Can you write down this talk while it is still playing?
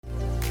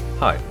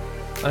Hi,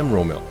 I'm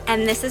Romil.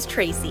 And this is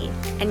Tracy,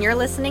 and you're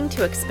listening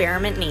to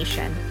Experiment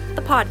Nation,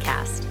 the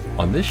podcast.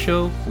 On this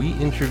show, we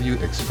interview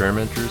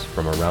experimenters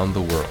from around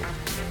the world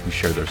who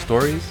share their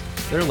stories,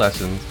 their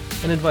lessons,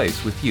 and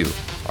advice with you,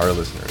 our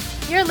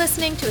listeners. You're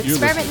listening to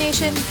Experiment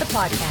Nation, the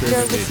podcast.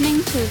 You're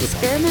listening to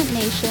Experiment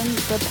Nation,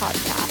 the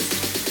podcast.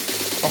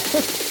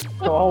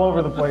 So all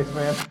over the place,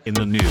 man. In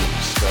the news.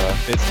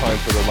 It's time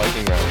for the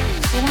lightning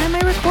round. Why am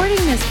I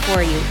recording this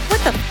for you?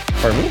 What the?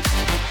 Pardon me?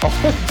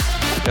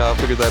 Yeah, I'll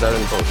figure that out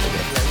in post, I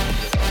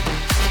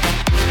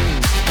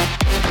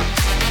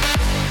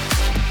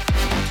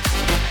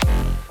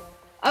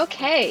guess.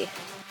 Okay.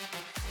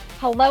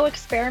 Hello,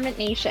 Experiment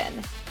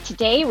Nation.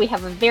 Today we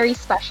have a very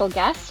special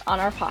guest on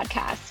our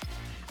podcast.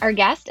 Our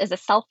guest is a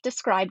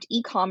self-described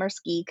e-commerce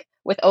geek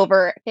with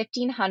over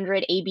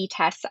 1,500 A/B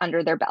tests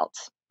under their belt.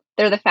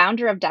 They're the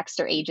founder of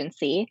Dexter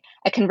Agency,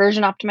 a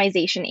conversion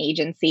optimization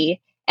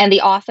agency, and the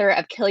author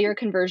of Kill Your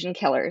Conversion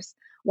Killers,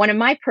 one of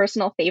my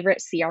personal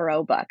favorite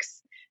CRO books.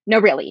 No,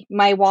 really,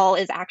 my wall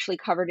is actually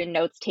covered in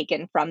notes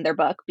taken from their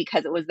book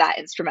because it was that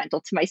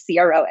instrumental to my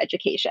CRO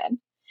education.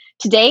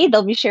 Today,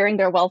 they'll be sharing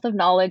their wealth of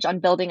knowledge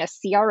on building a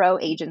CRO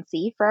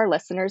agency for our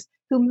listeners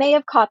who may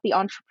have caught the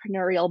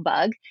entrepreneurial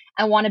bug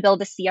and want to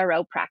build a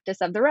CRO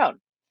practice of their own.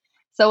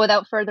 So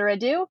without further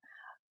ado,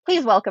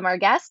 please welcome our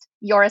guest,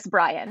 Joris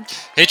Bryan.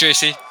 Hey,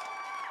 Tracy.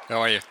 How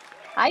are you?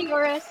 Hi,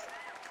 Joris.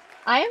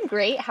 I am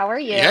great. How are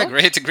you? Yeah,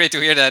 great to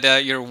hear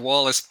that your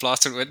wall is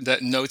plastered with the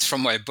notes from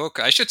my book.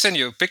 I should send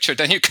you a picture,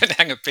 then you can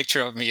hang a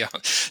picture of me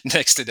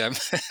next to them.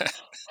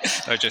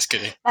 No, just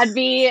kidding. That'd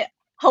be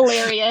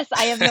hilarious.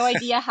 I have no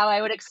idea how I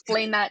would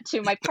explain that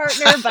to my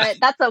partner, but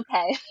that's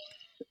okay.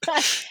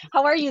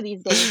 How are you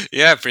these days?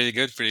 Yeah, pretty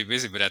good, pretty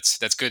busy, but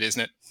that's good,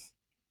 isn't it?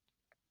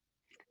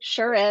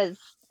 Sure is.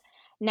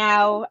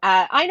 Now,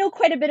 I know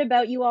quite a bit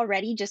about you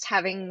already, just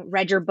having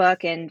read your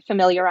book and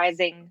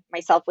familiarizing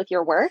myself with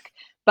your work.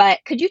 But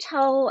could you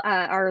tell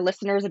our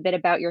listeners a bit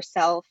about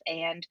yourself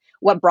and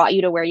what brought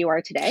you to where you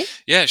are today?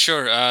 Yeah,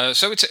 sure.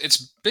 So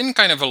it's been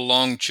kind of a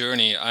long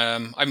journey.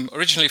 I'm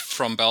originally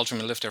from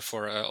Belgium. I lived there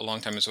for a long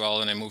time as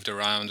well, and I moved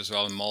around as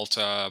well in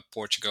Malta,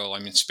 Portugal.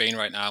 I'm in Spain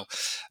right now.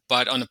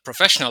 But on a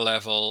professional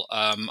level,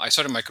 I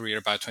started my career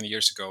about 20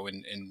 years ago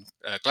in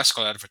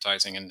classical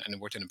advertising and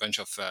worked in a bunch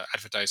of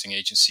advertising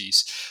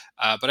agencies.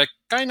 But I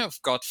kind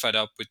of got fed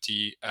up with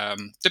the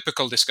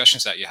typical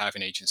discussions that you have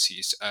in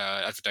agencies,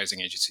 advertising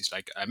agencies,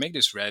 like make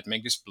this red,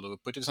 make this blue,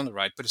 put this on the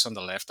right, put this on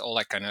the left, all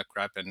that kind of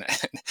crap, and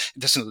it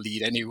doesn't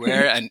lead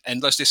anywhere, and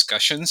endless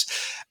discussions.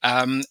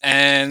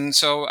 And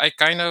so I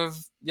kind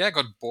of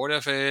got bored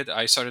of it.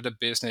 I started a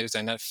business,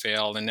 and that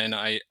failed, and then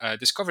I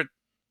discovered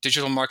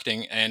digital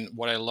marketing. And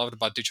what I loved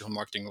about digital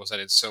marketing was that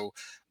it's so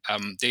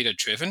data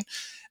driven.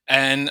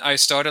 And I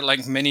started,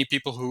 like many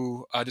people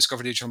who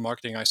discover digital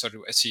marketing, I started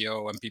with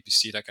SEO and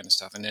PPC, that kind of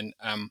stuff. And then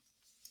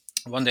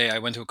one day I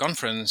went to a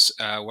conference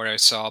where I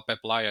saw Pep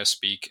Laya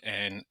speak,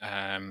 and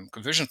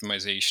conversion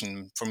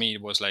optimization for me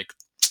was like,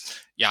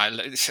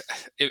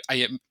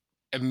 I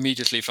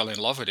immediately fell in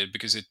love with it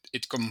because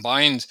it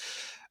combined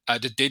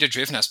the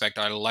data-driven aspect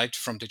I liked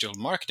from digital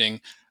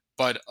marketing,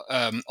 but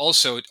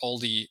also all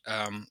the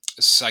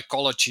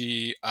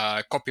psychology,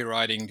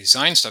 copywriting,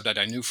 design stuff that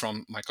I knew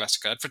from my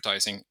classic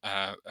advertising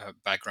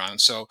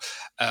background. So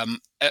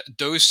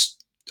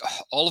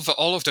all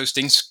of those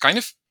things kind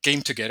of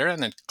came together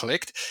and it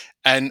clicked,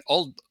 and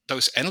all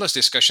those endless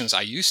discussions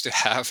I used to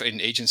have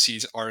in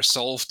agencies are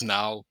solved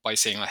now by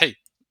saying, like, hey,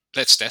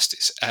 let's test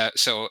this.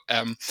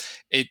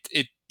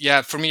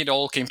 For me, it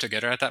all came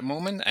together at that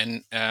moment,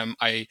 and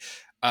I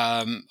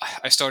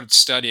started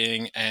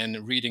studying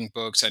and reading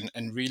books and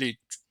really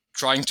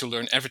trying to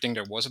learn everything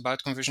there was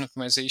about conversion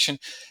optimization.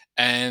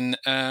 And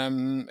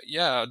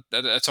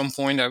at some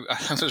point I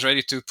was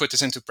ready to put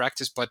this into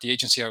practice, but the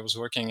agency I was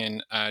working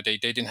in, they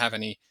didn't have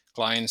any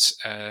clients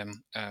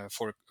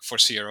for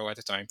CRO at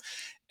the time.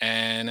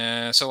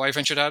 And so I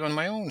ventured out on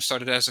my own,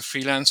 started as a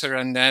freelancer,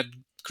 and that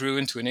grew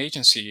into an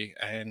agency,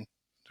 and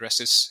the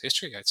rest is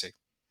history, I'd say.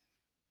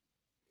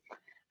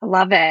 I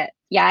love it.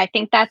 Yeah, I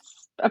think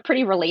that's a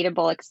pretty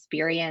relatable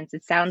experience.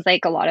 It sounds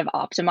like a lot of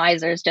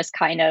optimizers just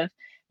kind of,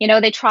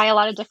 they try a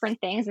lot of different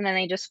things and then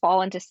they just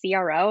fall into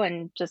CRO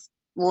and just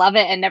love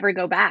it and never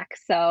go back.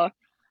 So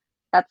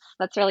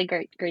that's really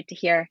great to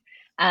hear.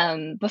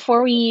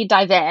 Before we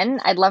dive in,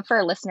 I'd love for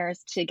our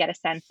listeners to get a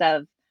sense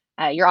of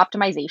your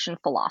optimization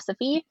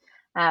philosophy.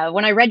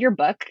 When I read your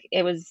book,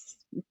 it was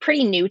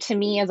pretty new to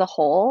me as a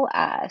whole.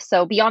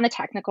 So beyond the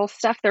technical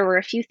stuff, there were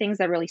a few things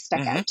that really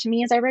stuck out to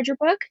me as I read your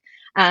book.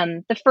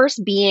 The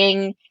first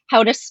being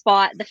how to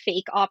spot the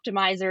fake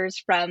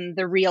optimizers from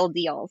the real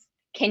deals.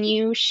 Can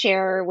you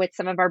share with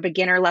some of our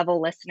beginner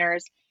level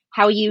listeners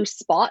how you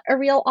spot a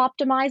real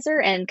optimizer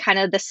and kind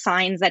of the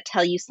signs that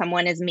tell you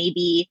someone is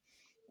maybe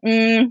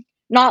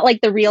not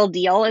like the real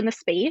deal in the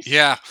space?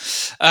 Yeah.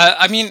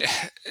 I mean,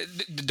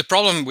 the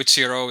problem with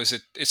CRO is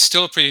it's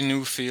still a pretty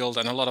new field,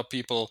 and a lot of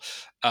people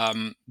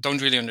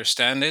don't really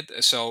understand it.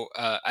 So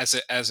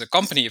as a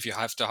company, if you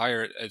have to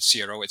hire a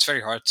CRO, it's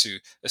very hard to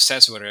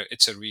assess whether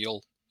it's a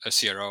real a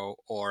CRO,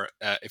 or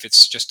if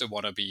it's just a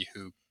wannabe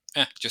who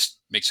just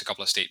makes a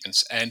couple of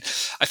statements. And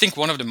I think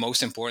one of the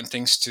most important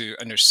things to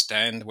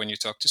understand when you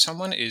talk to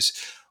someone is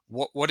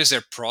what is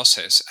their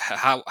process?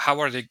 How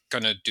are they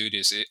going to do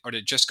this? Are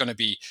they just going to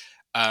be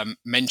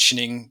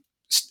mentioning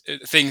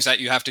things that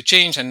you have to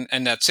change and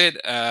that's it?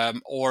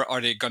 Or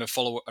are they going to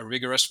follow a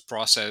rigorous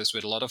process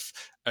with a lot of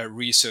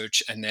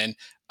research and then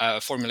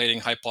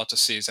formulating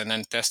hypotheses and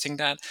then testing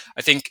that?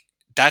 I think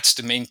that's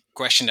the main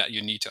question that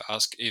you need to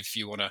ask if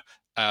you want to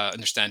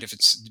understand if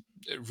it's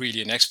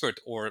really an expert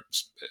or a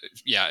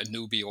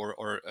newbie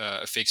or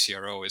a fake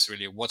CRO. Is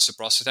really what's the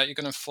process that you're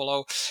going to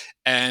follow.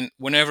 And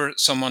whenever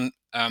someone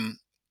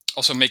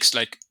also makes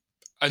like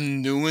a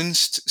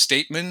nuanced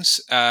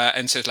statements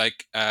and says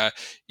like,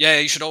 yeah,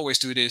 you should always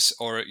do this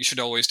or you should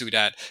always do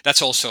that,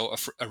 that's also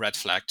a red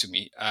flag to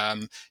me.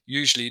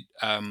 Usually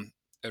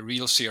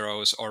real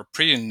CROs are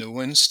pretty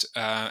nuanced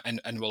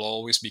and will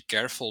always be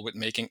careful with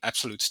making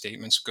absolute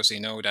statements because they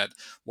know that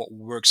what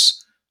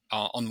works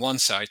on one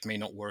side may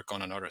not work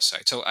on another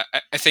side. So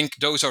I think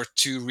those are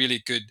two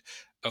really good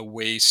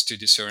ways to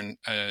discern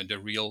the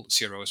real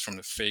CROs from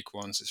the fake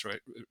ones, is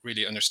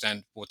really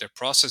understand what their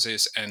process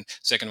is. And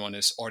second one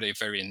is, are they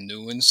very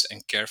nuanced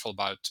and careful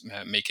about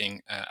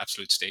making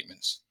absolute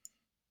statements?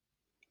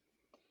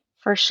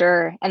 For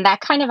sure. And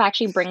that kind of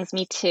actually brings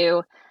me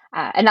to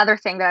another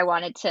thing that I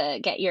wanted to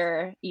get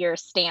your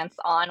stance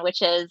on,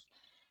 which is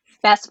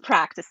best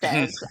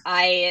practices.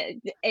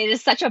 It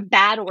is such a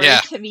bad word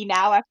Yeah. to me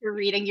now after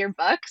reading your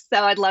book,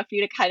 so I'd love for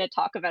you to kind of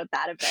talk about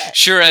that a bit.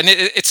 Sure, and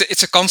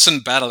it's a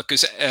constant battle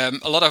because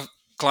a lot of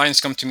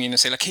clients come to me and they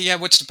say like, hey, yeah,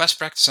 what's the best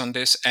practice on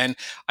this? And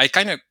I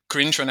kind of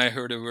cringe when I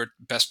hear the word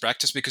best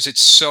practice because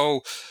it's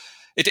so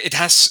it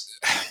has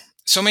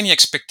so many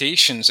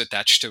expectations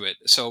attached to it.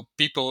 So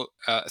people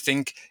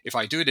think if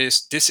I do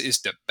this, this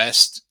is the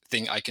best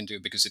thing I can do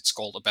because it's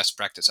called a best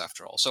practice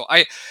after all. So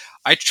I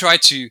try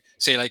to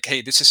say like,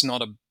 hey, this is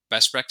not a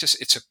best practice.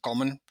 It's a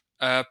common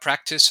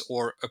practice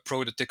or a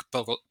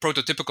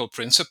prototypical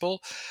principle,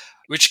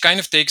 which kind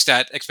of takes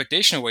that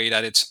expectation away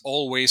that it's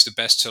always the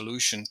best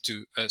solution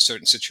to a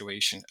certain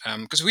situation.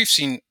 Because we've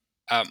seen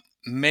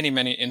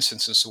many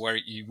instances where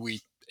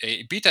we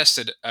A/B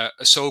tested a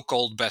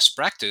so-called best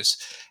practice,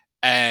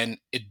 and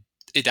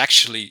it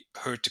actually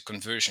hurt the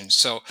conversion.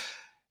 So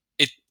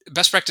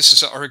best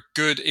practices are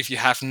good if you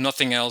have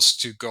nothing else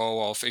to go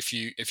off. If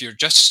you're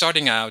just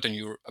starting out and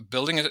you're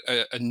building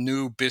a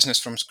new business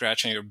from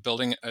scratch and you're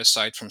building a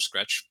site from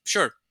scratch,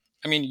 sure.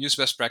 I mean, use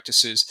best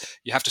practices.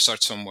 You have to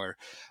start somewhere.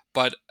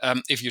 But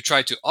if you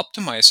try to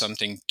optimize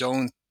something,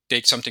 don't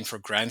take something for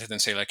granted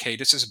and say like, hey,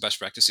 this is a best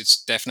practice.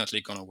 It's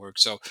definitely going to work.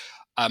 So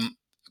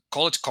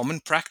call it common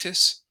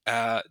practice.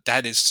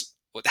 That is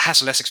what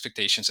has less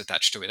expectations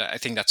attached to it. I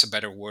think that's a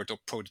better word, or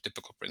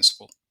prototypical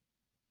principle.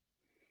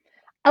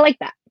 I like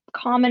that.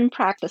 Common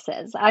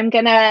practices. I'm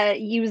gonna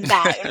use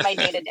that in my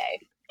day to day.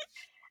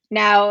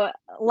 Now,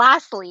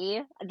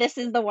 lastly, this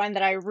is the one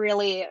that I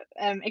really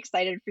am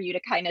excited for you to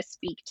kind of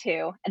speak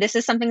to. This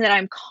is something that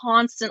I'm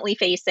constantly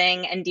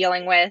facing and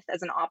dealing with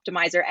as an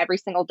optimizer every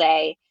single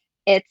day.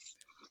 It's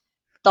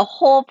the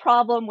whole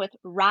problem with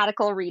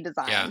radical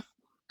redesigns. Yeah.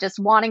 Just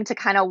wanting to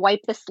kind of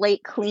wipe the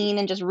slate clean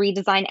and just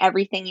redesign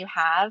everything you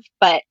have.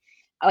 But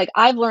like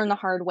I've learned the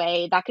hard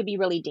way, that could be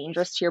really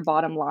dangerous to your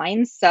bottom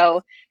line.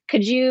 So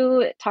could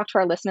you talk to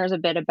our listeners a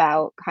bit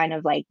about kind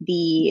of like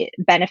the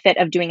benefit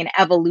of doing an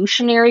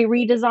evolutionary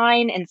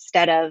redesign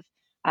instead of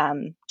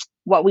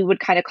what we would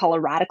kind of call a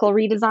radical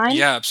redesign?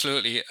 Yeah,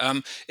 absolutely.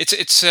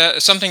 It's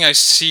something I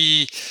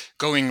see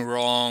going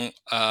wrong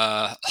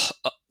a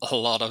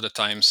lot of the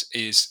times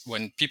is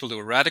when people do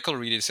a radical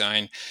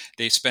redesign,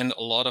 they spend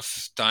a lot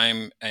of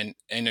time and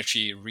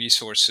energy,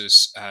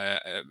 resources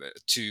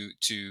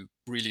to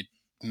really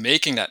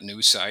making that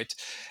new site,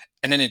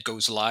 and then it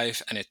goes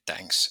live and it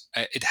tanks.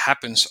 It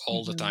happens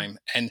all the time,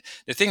 and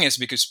the thing is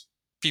because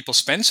people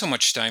spend so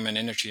much time and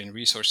energy and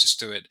resources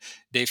to it,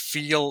 they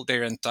feel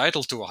they're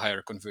entitled to a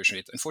higher conversion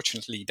rate.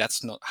 Unfortunately,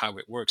 that's not how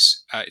it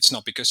works. It's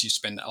not because you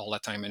spend all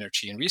that time,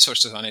 energy, and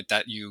resources on it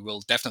that you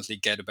will definitely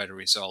get a better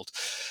result.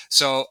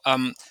 So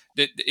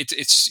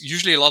it's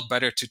usually a lot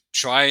better to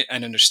try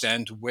and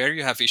understand where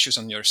you have issues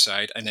on your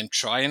side and then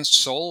try and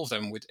solve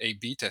them with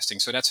A/B testing.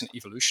 So that's an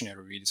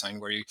evolutionary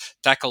redesign where you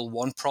tackle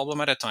one problem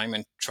at a time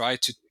and try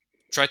to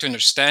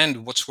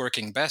understand what's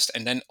working best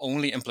and then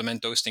only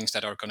implement those things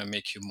that are going to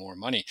make you more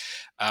money.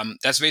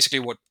 That's basically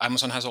what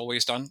Amazon has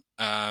always done.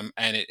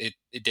 And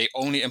they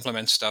only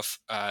implement stuff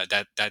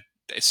that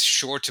is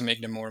sure to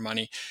make them more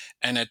money.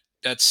 And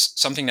that's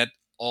something that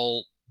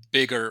all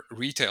bigger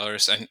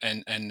retailers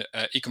and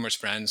e-commerce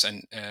brands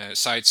and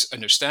sites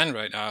understand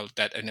right now,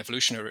 that an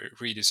evolutionary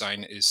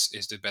redesign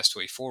is the best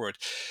way forward.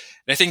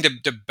 And I think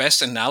the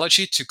best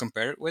analogy to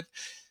compare it with,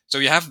 so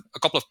you have a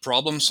couple of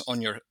problems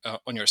on your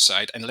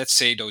site, and let's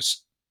say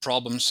those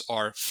problems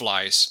are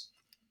flies.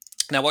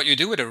 Now, what you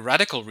do with a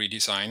radical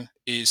redesign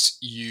is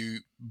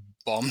you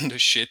bomb the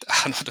shit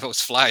out of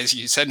those flies.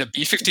 You send a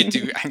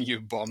B-52 and you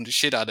bomb the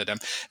shit out of them.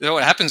 So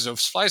what happens,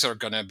 those flies are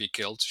going to be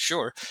killed,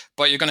 sure,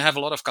 but you're going to have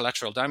a lot of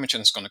collateral damage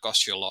and it's going to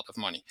cost you a lot of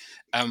money.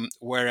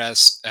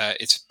 Whereas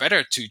it's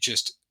better to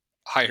just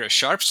hire a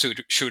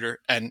sharpshooter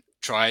and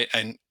try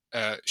and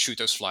shoot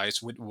those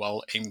flies with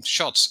well-aimed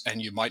shots.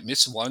 And you might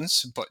miss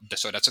once, but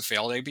so that's a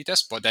failed A/B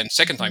test. But then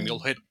second time you'll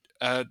hit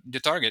the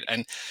target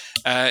and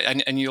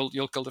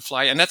you'll kill the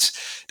fly. And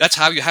that's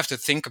how you have to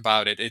think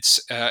about it.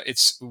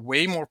 It's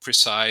way more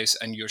precise,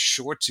 and you're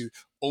sure to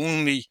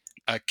only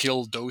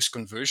kill those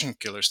conversion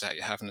killers that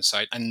you have on the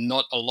site, and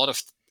not a lot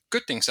of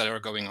good things that are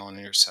going on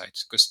your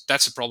site. Because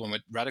that's the problem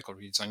with radical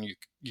redesign.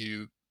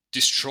 You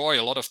destroy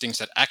a lot of things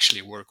that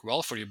actually work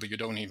well for you, but you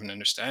don't even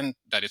understand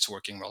that it's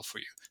working well for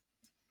you.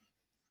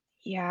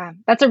 Yeah,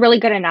 that's a really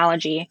good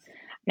analogy.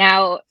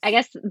 Now, I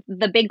guess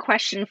the big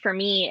question for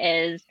me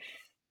is,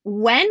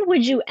 when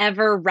would you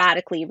ever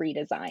radically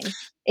redesign?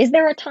 Is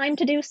there a time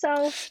to do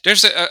so?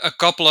 There's a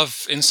couple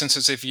of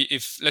instances.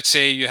 If let's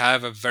say you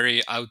have a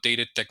very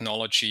outdated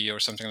technology or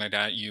something like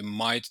that, you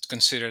might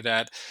consider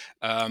that.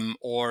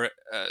 Or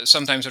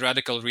sometimes a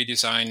radical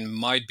redesign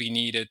might be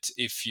needed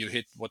if you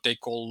hit what they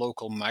call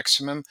local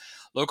maximum.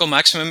 Local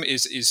maximum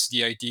is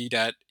the idea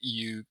that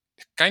you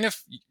kind of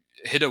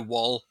hit a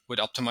wall with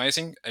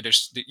optimizing.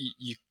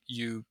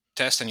 You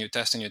test and you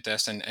test and you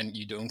test, and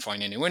you don't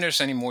find any winners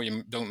anymore.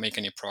 You don't make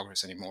any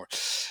progress anymore.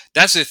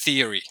 That's a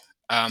theory.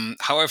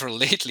 However,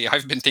 lately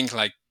I've been thinking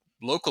like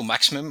local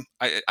maximum.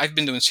 I've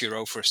been doing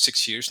CRO for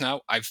 6 years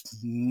now. I've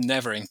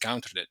never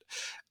encountered it.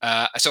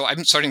 So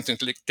I'm starting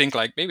to think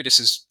like maybe this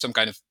is some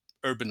kind of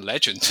urban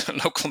legend,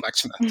 local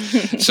maximum.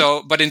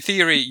 So, but in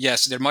theory,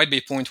 yes, there might be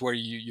a point where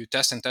you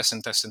test and test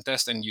and test and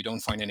test, and you don't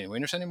find any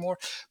winners anymore.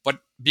 But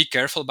be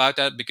careful about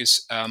that,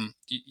 because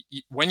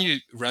when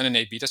you run an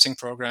A/B testing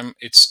program,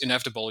 it's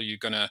inevitable you're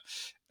gonna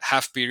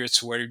have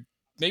periods where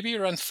maybe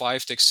you run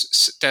 5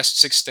 tests,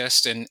 6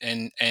 tests,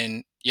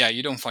 and yeah,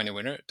 you don't find a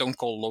winner. Don't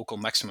call local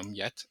maximum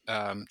yet.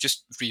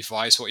 Just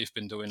revise what you've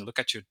been doing. Look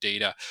at your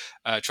data.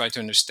 Try to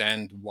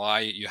understand why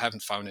you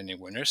haven't found any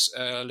winners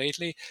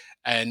lately.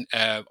 And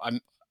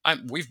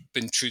we've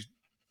been through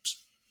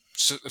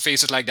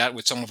phases like that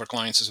with some of our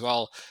clients as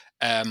well.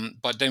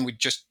 But then we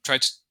just try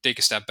to take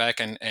a step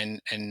back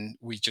and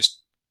we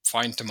just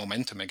find the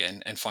momentum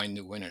again and find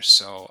new winners.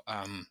 So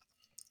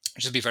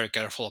just be very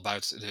careful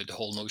about the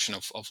whole notion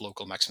of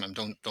local maximum.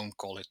 Don't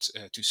call it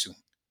too soon.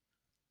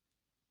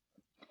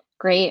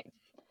 Great.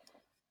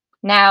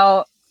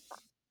 Now,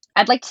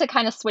 I'd like to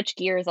kind of switch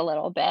gears a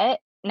little bit.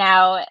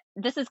 Now,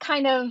 this is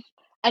kind of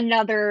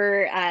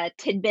another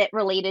tidbit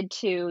related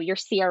to your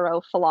CRO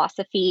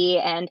philosophy,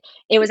 and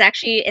it was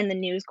actually in the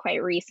news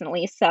quite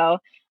recently. So,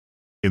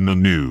 In the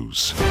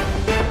news.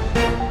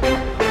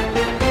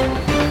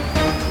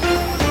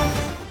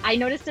 I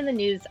noticed in the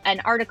news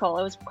an article,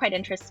 it was quite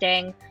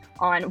interesting,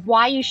 on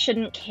why you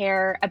shouldn't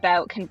care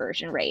about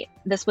conversion rate.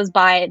 This was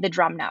by the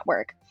Drum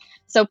Network.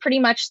 So, pretty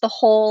much the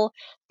whole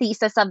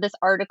thesis of this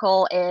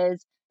article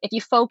is, if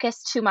you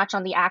focus too much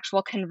on the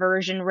actual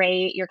conversion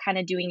rate, you're kind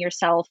of doing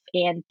yourself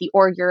and the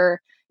org you're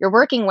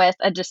working with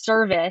a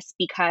disservice,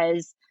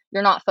 because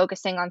you're not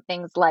focusing on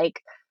things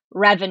like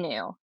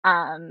revenue.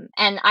 And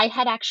I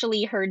had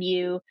actually heard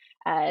you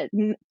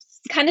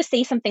kind of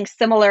say something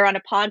similar on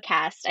a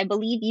podcast. I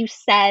believe you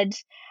said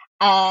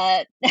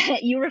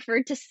you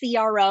referred to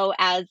CRO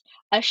as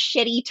a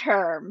shitty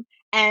term.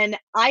 And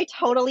I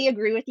totally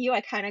agree with you.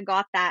 I kind of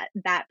got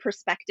that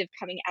perspective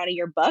coming out of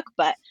your book,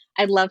 but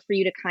I'd love for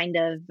you to kind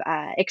of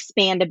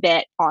expand a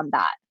bit on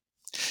that.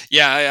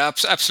 Yeah,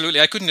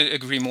 absolutely. I couldn't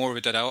agree more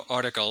with that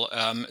article.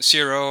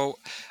 CRO,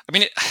 I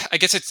mean, I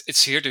guess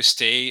it's here to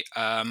stay.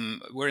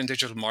 We're in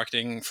digital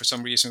marketing. For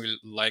some reason, we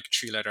like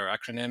 3-letter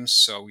acronyms.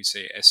 So we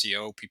say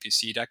SEO,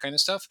 PPC, that kind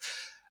of stuff.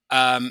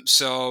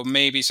 So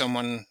maybe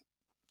someone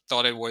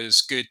thought it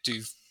was good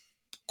to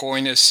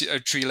coin a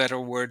 3-letter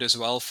word as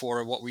well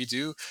for what we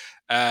do.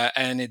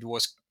 And it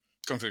was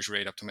conversion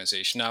rate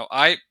optimization. Now,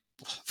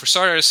 for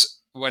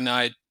starters, when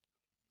I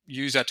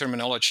use that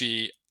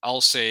terminology,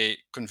 I'll say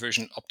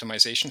conversion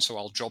optimization. So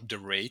I'll drop the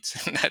rate.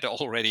 That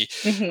already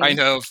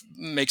kind of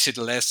makes it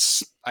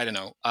less, I don't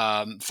know,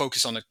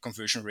 focus on the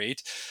conversion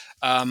rate.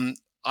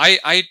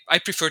 I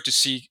prefer to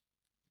see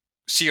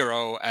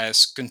CRO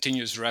as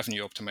continuous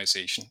revenue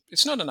optimization.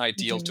 It's not an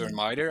ideal term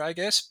either, I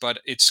guess, but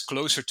it's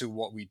closer to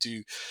what we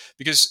do,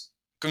 because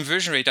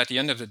conversion rate at the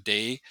end of the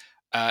day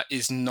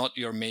is not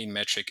your main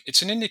metric.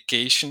 It's an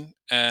indication,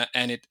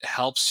 and it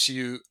helps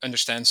you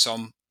understand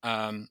some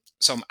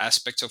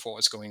aspects of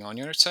what's going on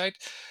your side,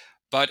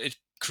 but it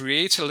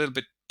creates a little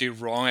bit the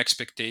wrong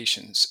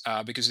expectations,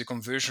 because the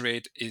conversion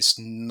rate is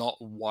not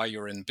why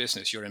you're in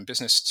business. You're in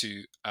business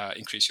to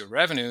increase your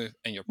revenue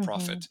and your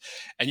profit,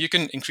 and you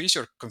can increase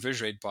your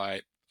conversion rate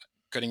by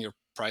cutting your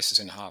prices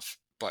in half,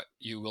 but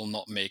you will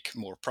not make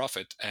more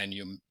profit, and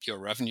your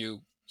revenue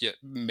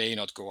may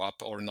not go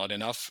up or not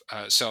enough.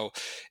 So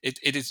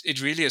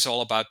it really is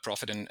all about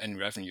profit and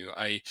revenue.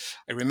 I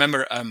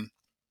remember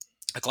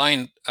a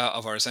client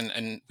of ours,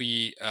 and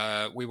we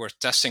were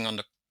testing on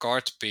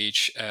cart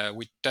page,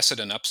 we tested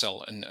an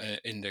upsell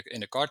in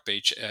the cart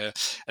page, and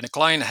the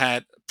client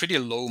had pretty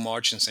low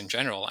margins in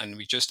general, and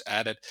we just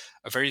added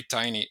a very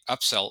tiny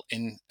upsell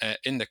in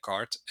the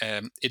cart.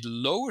 It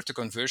lowered the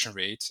conversion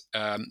rate.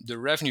 The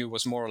revenue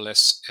was more or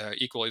less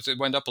equal. It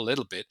went up a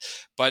little bit,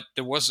 but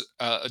there was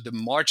the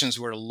margins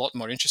were a lot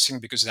more interesting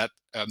because that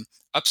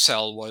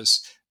upsell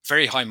was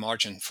very high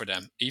margin for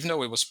them. Even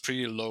though it was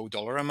pretty low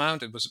dollar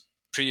amount, it was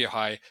pretty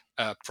high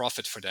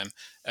profit for them.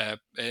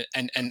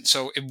 And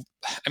so,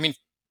 I mean,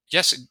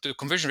 yes, the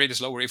conversion rate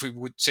is lower. If we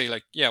would say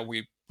like, yeah,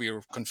 we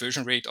are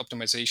conversion rate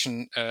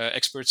optimization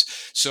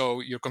experts,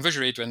 so your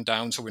conversion rate went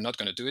down, so we're not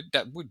going to do it.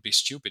 That would be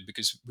stupid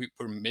because we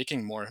were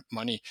making more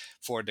money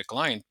for the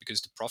client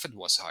because the profit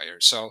was higher.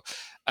 So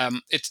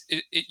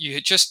you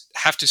just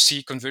have to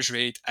see conversion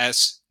rate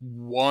as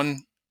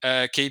one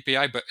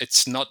KPI, but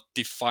it's not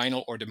the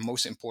final or the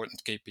most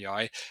important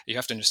KPI. You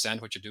have to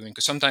understand what you're doing,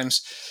 because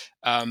sometimes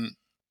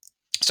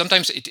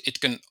it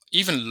can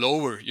even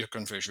lower your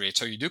conversion rate.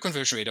 So you do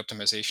conversion rate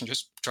optimization.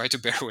 Just try to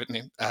bear with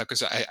me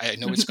because I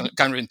know it's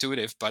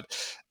counterintuitive, but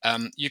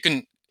you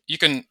can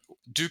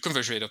do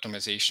conversion rate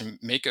optimization,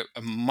 make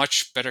a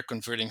much better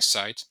converting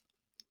site.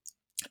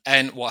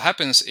 And what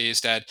happens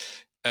is that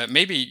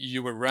maybe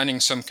you were running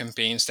some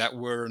campaigns that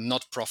were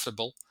not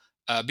profitable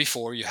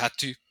before. You had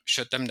to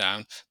shut them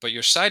down, but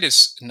your site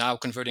is now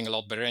converting a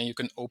lot better, and you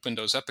can open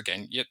those up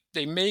again. Yet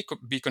they may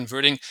be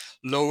converting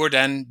lower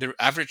than their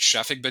average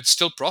traffic, but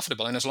still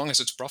profitable. And as long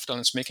as it's profitable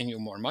and it's making you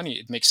more money,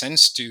 it makes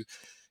sense to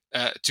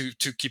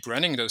keep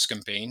running those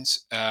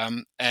campaigns.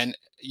 And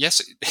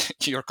yes,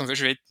 your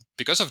conversion rate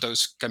because of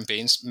those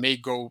campaigns may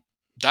go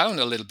down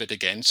a little bit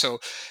again. So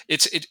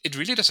it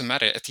really doesn't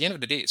matter. At the end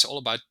of the day, it's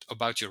all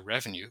about your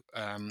revenue.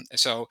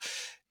 So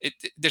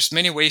there's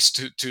many ways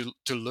to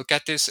look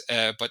at this,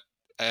 but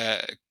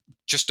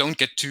just don't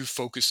get too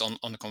focused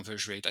on the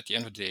conversion rate. At the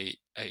end of the day,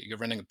 you're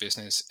running a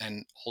business,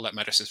 and all that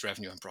matters is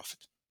revenue and profit.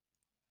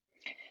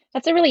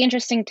 That's a really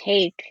interesting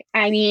take.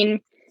 I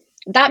mean,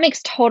 that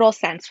makes total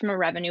sense from a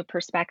revenue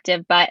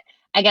perspective, but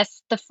I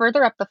guess the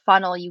further up the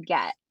funnel you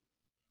get,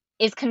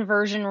 is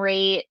conversion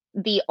rate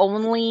the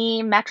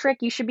only metric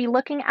you should be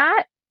looking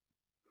at?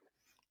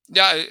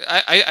 Yeah,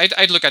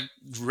 I'd look at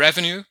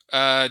revenue.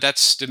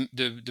 That's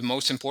the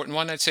most important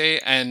one, I'd say,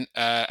 and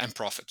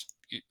profit,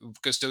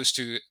 because those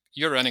two,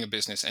 you're running a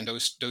business, and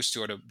those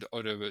two are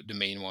the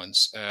main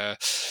ones.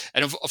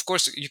 And of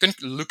course, you can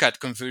look at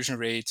conversion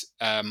rate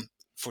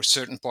for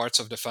certain parts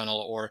of the funnel,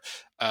 or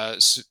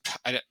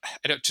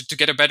to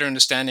get a better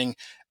understanding,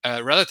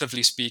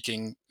 relatively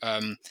speaking,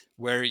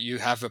 where you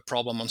have a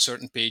problem on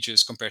certain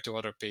pages compared to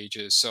other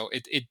pages. So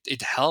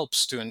it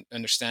helps to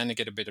understand and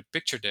get a better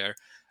picture there.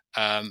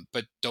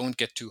 But don't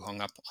get too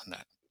hung up on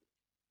that.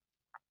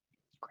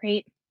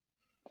 Great.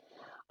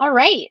 All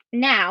right.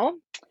 Now,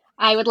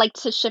 I would like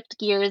to shift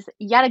gears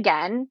yet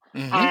again.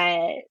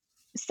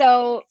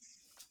 So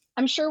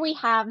I'm sure we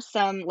have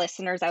some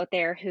listeners out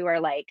there who are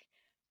like,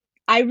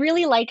 I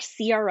really like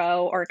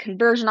CRO or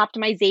conversion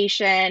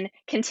optimization,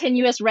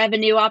 continuous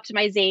revenue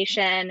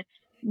optimization,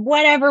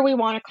 whatever we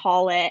want to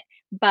call it,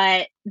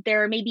 but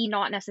they're maybe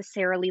not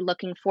necessarily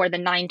looking for the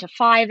 9 to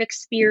 5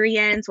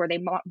 experience, or they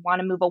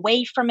want to move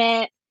away from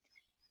it.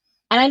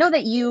 And I know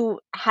that you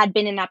had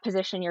been in that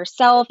position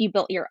yourself. You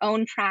built your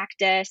own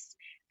practice.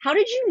 How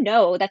did you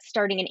know that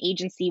starting an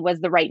agency was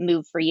the right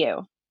move for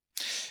you?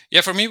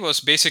 Yeah, for me, it was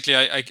basically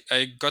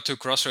I got to a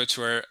crossroads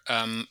where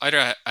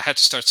either I had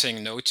to start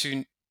saying no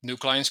to new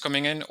clients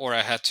coming in, or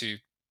I had to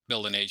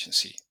build an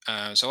agency.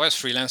 So I was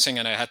freelancing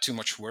and I had too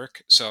much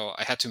work. So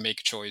I had to make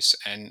a choice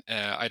and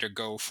either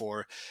go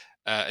for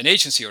an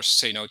agency or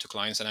say no to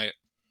clients. And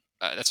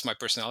that's my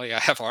personality. I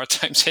have a hard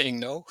time saying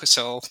no.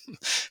 So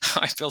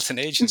I built an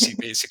agency,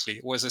 basically.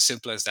 It was as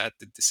simple as that,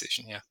 the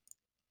decision. Yeah.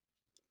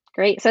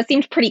 Great. So it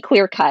seemed pretty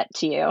clear cut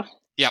to you.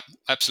 Yeah,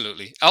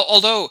 absolutely.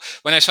 Although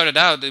when I started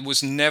out, it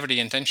was never the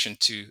intention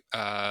to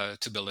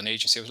build an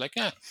agency. I was like,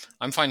 yeah,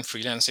 I'm fine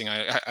freelancing.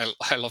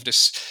 I love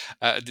this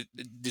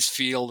this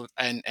field,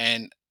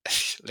 and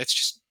let's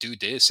just do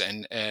this,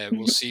 and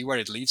we'll see where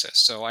it leads us.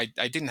 So I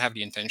didn't have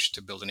the intention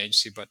to build an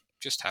agency, but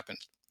just happened.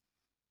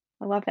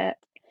 I love it.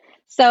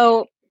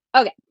 So,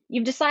 okay,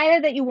 you've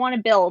decided that you want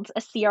to build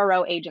a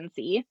CRO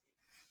agency.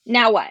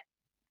 Now what?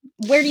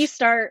 Where do you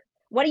start?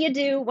 What do you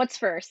do? What's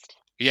first?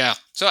 Yeah.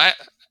 So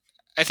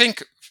I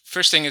think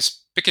first thing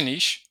is pick a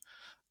niche.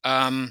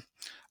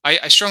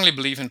 I strongly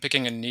believe in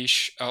picking a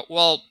niche,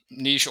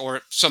 niche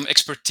or some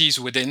expertise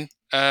within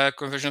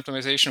conversion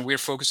optimization. We're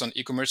focused on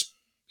e-commerce.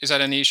 Is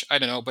that a niche? I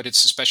don't know, but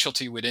it's a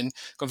specialty within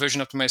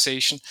conversion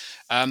optimization.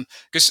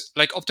 Because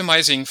like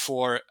optimizing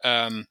for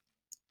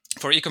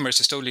e-commerce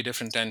is totally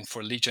different than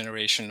for lead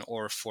generation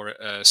or for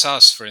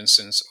SaaS, for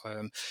instance.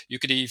 You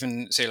could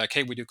even say like,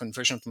 hey, we do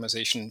conversion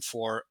optimization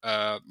for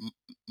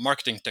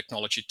marketing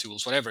technology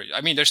tools, whatever. I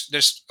mean,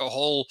 there's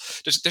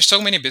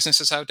so many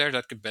businesses out there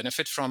that could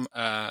benefit from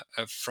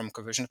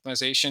conversion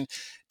optimization,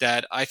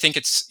 that I think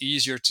it's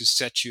easier to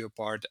set you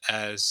apart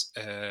as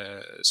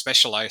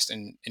specialized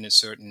in a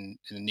certain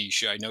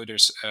niche. I know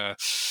there's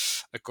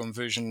a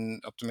conversion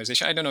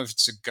optimization. I don't know if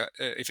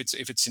it's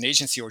if it's an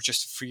agency or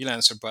just a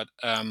freelancer, but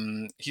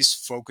he's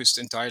focused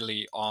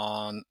entirely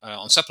on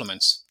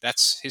supplements.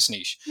 That's his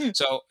niche.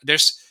 So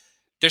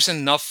there's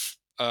enough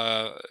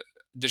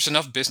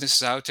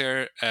businesses out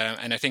there,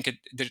 and I think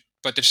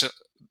but there's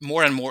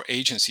more and more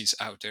agencies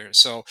out there.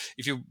 So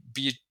if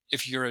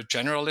you're a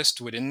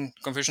generalist within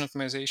conversion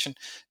optimization,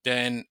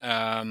 then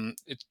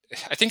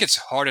I think it's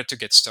harder to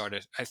get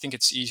started. I think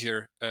it's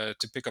easier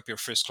to pick up your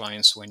first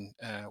clients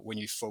when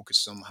you focus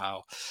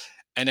somehow.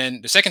 And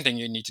then the second thing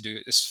you need to do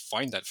is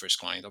find that first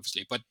client,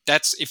 obviously. But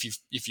that's if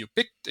you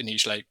picked a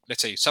niche, like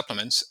let's say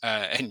supplements,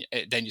 and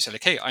then you say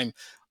like, hey,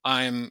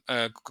 I'm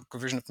a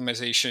conversion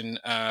optimization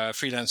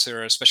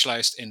freelancer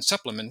specialized in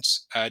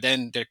supplements.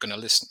 Then they're gonna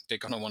listen. They're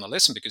gonna want to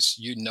listen because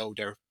you know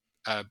their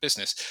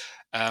business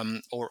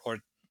or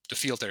the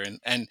field they're in,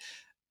 and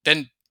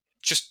then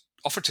just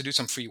offer to do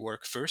some free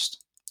work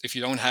first. If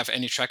you don't have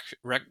any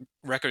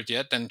record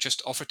yet, then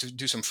just offer to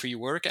do some free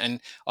work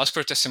and ask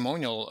for a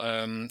testimonial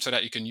so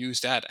that you can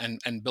use that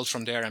and build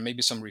from there, and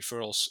maybe some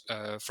referrals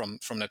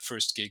from that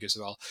first gig as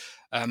well.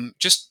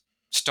 Just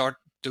start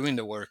doing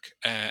the work,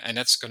 and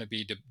that's going to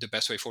be the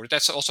best way forward.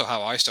 That's also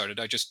how I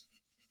started. I just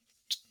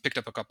picked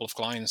up a couple of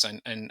clients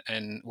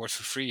and worked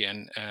for free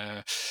and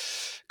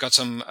got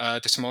some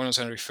testimonials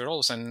and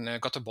referrals and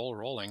got the ball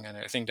rolling. And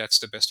I think that's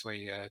the best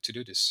way to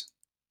do this.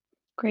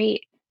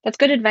 Great. That's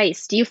good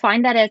advice. Do you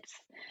find that it's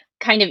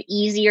kind of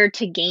easier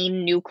to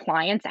gain new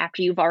clients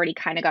after you've already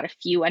kind of got a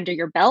few under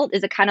your belt?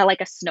 Is it kind of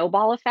like a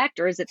snowball effect,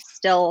 or is it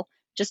still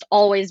just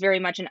always very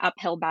much an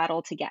uphill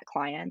battle to get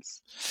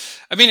clients?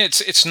 I mean,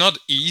 it's not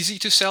easy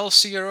to sell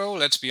CRO.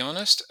 Let's be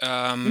honest.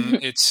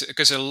 It's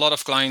because a lot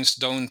of clients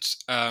don't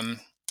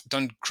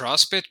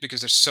grasp it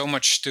because there's so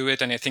much to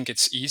it, and I think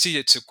it's easy.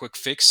 It's a quick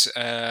fix,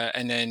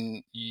 and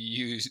then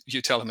you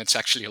tell them it's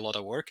actually a lot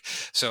of work.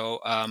 So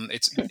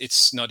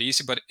it's not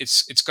easy, but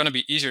it's going to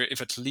be easier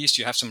if at least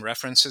you have some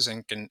references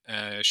and can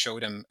show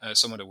them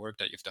some of the work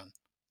that you've done.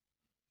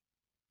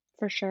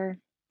 For sure.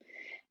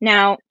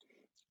 Now,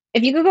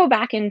 if you could go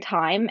back in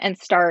time and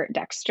start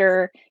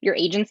Dexter, your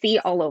agency,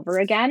 all over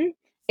again,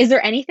 is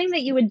there anything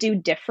that you would do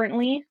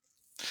differently?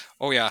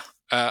 Oh yeah.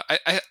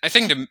 I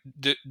think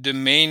the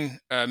main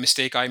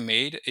mistake I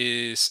made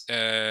is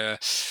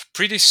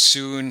pretty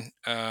soon,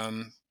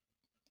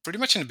 pretty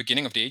much in the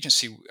beginning of the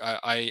agency,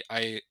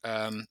 I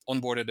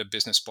onboarded a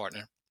business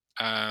partner.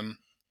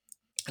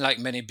 Like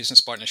many business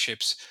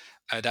partnerships,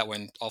 that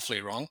went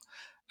awfully wrong,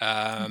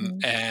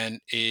 Mhm.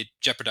 and it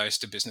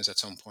jeopardized the business at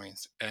some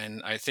point.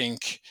 And I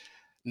think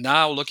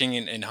now, looking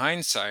in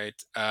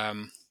hindsight,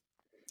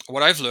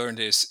 what I've learned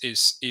is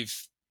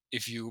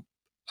if you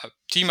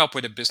team up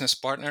with a business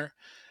partner,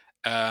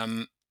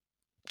 um,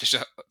 there's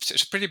a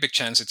pretty big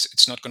chance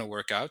it's not going to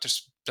work out.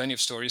 There's plenty of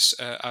stories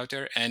out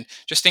there, and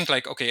just think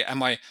like, okay,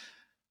 am I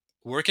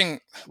working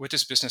with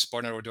this business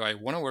partner, or do I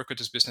want to work with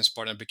this business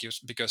partner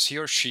because he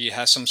or she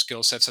has some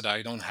skill sets that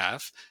I don't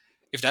have?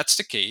 If that's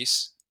the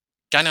case,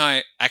 can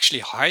I actually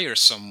hire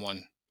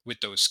someone with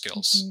those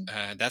skills?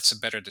 Mhm. That's a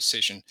better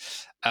decision.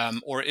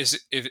 Or is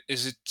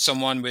it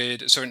someone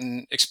with a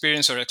certain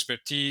experience or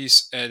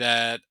expertise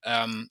that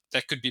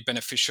could be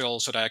beneficial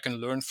so that I can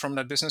learn from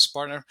that business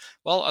partner?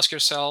 Well, ask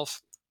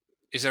yourself,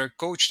 is there a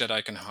coach that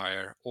I can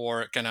hire,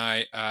 or can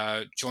I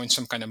join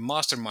some kind of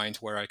mastermind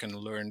where I can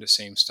learn the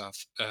same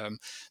stuff?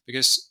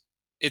 Because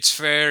it's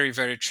very,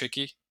 very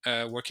tricky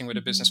working with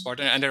a business Mhm.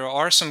 partner, and there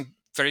are some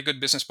very good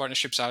business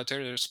partnerships out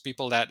there. There's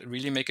people that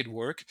really make it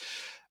work,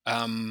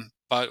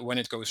 but when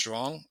it goes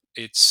wrong,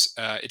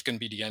 it can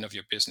be the end of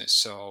your business.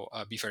 So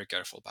be very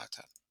careful about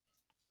that.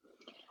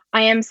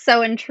 I am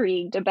so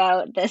intrigued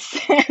about this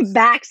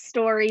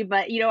backstory,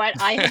 but you know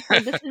what? I have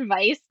heard this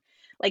advice.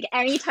 Like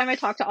anytime I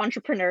talk to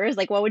entrepreneurs,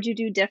 like, what would you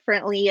do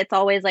differently? It's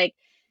always like,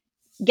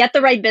 get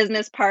the right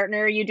business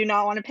partner. You do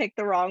not want to pick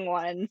the wrong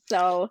one.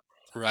 So,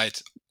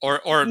 Right. Or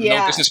no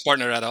yeah, business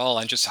partner at all,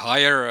 and just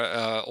hire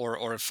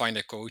or find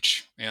a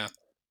coach. Yeah.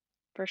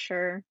 for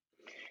sure.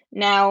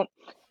 Now,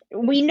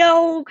 we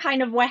know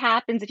kind of what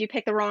happens if you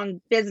pick the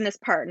wrong business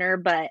partner,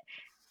 but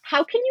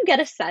how can you get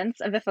a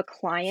sense of if a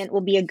client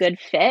will be a good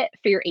fit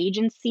for your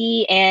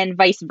agency and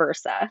vice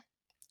versa?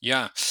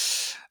 Yeah,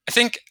 I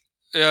think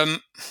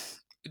um,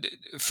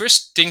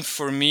 first thing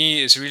for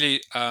me is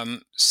really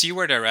see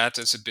where they're at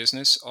as a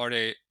business. Are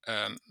they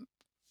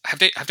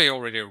have they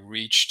already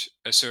reached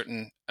a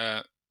certain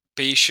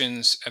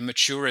patience and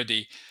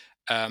maturity?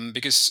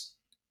 Because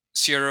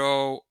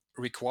CRO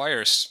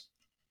requires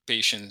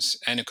patience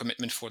and a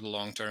commitment for the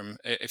long term.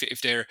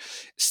 If they're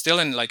still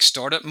in like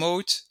startup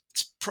mode,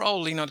 it's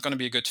probably not going to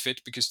be a good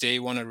fit because they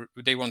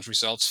want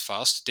results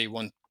fast. They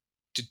want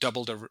to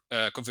double the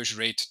conversion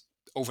rate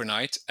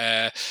overnight,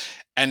 and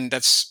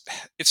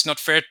it's not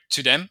fair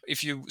to them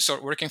if you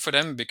start working for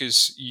them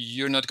because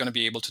you're not going to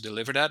be able to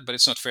deliver that. But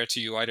it's not fair to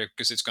you either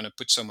because it's going to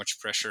put so much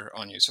pressure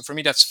on you. So for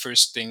me, that's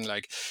first thing,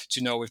 like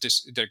to know if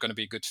they're going to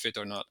be a good fit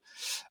or not.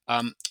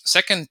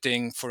 Second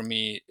thing for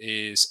me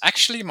is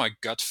actually my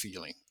gut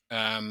feeling,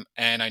 and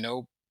I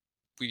know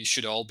we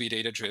should all be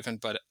data driven,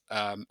 but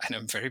and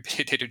I'm very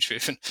data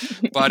driven,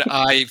 but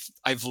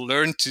I've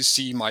learned to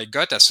see my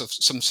gut as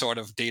some sort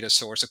of data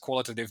source, a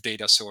qualitative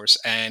data source,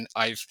 and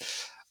I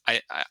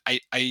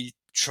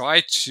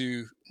try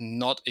to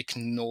not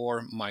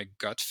ignore my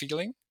gut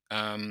feeling,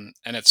 and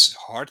it's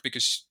hard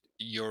because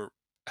you're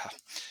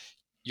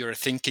a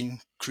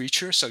thinking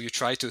creature, so you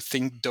try to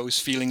think those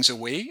feelings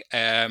away.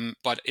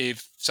 But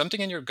if something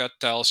in your gut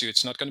tells you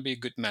it's not going to be a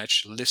good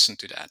match, listen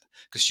to that,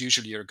 because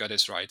usually your gut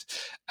is right.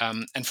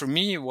 And for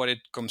me, what it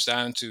comes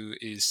down to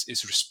is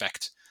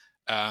respect.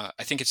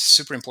 I think it's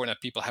super important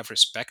that people have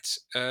respect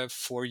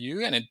for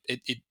you, and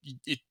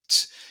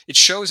it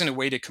shows in the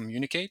way they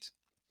communicate.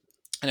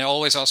 And I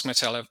always ask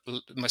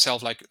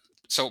myself like,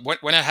 so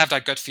when I have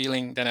that gut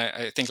feeling, then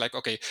I think like,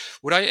 okay,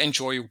 would I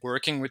enjoy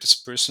working with this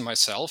person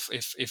myself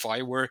if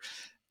I were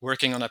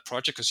working on a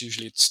project? Because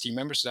usually it's team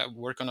members that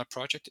work on a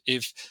project.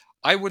 If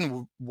I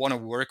wouldn't want to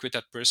work with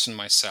that person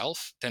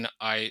myself, then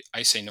I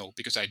say no,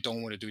 because I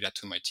don't want to do that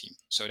to my team.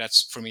 So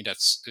that's, for me,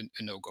 that's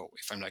a no-go.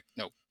 If I'm like,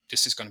 no,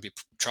 this is going to be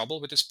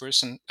trouble with this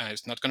person,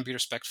 it's not going to be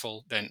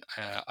respectful, then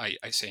I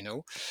say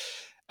no.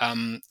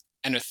 And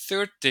a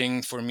third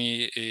thing for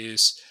me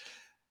is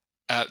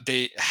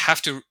they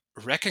have to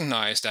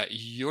recognize that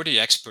you're the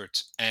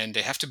expert, and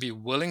they have to be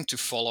willing to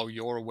follow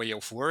your way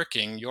of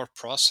working, your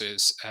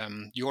process,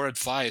 your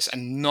advice,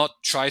 and not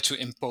try to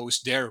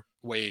impose their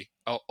way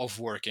of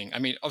working. I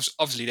mean,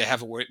 obviously they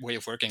have a way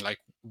of working, like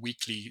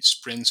weekly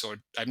sprints, or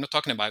I'm not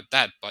talking about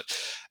that, but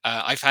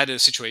I've had a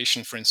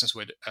situation, for instance,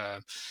 with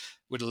a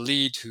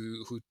lead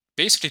who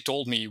basically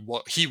told me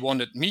what he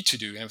wanted me to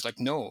do, and I was like,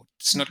 no,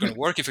 it's not going to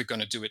work if we're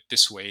going to do it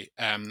this way.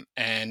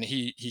 And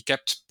he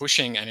kept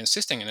pushing and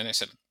insisting, and then I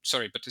said,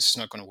 sorry, but this is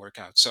not going to work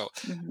out. So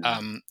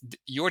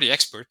you're the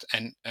expert,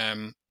 and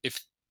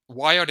if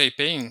why are they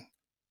paying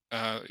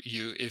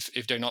you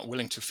if they're not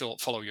willing to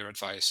follow your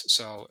advice?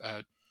 So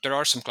there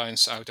are some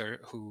clients out there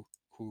who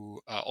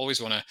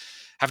always want to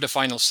have the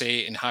final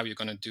say in how you're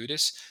going to do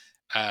this.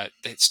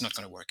 It's not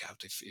going to work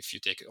out if you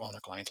take on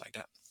a client like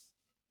that.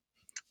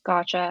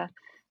 Gotcha.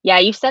 Yeah,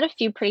 you said a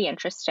few pretty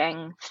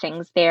interesting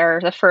things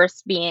there. The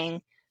first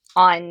being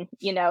on,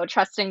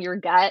 trusting your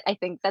gut. I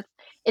think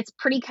it's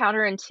pretty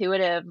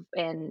counterintuitive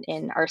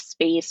in our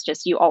space.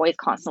 Just you always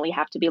constantly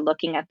have to be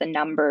looking at the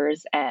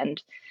numbers,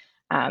 and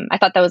I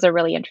thought that was a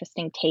really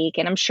interesting take.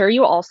 And I'm sure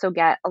you also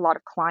get a lot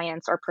of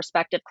clients or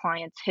prospective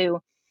clients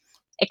who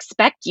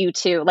expect you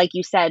to, like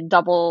you said,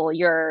 double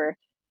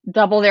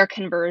their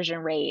conversion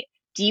rate.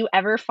 Do you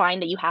ever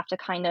find that you have to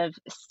kind of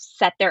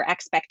set their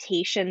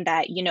expectation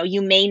that,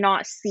 you may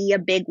not see a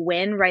big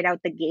win right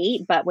out the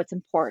gate, but what's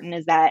important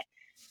is that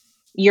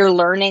you're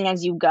learning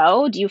as you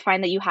go? Do you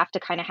find that you have to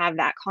kind of have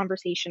that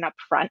conversation up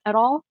front at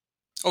all?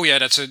 Oh yeah,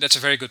 that's a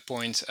very good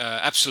point.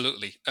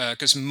 Absolutely,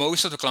 because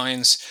most of the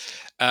clients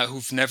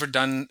who've never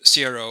done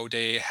CRO,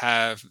 they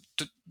have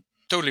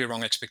totally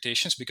wrong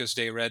expectations, because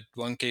they read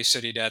one case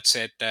study that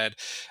said that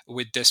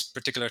with this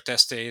particular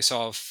test they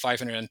saw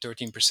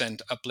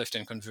 513% uplift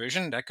in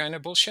conversion, that kind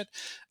of bullshit.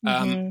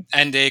 And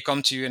they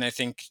come to you, and I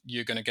think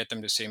you're going to get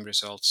them the same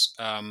results.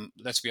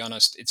 Let's be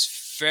honest,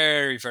 it's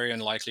very, very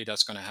unlikely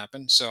that's going to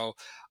happen. So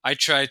I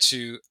try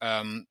to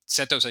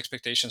set those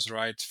expectations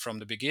right from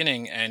the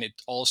beginning, and it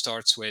all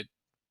starts with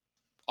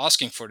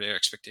asking for their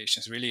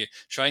expectations, really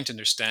trying to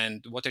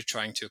understand what they're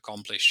trying to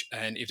accomplish.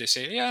 And if they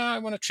say, yeah, I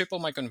want to triple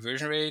my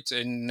conversion rate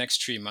in the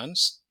next 3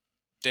 months,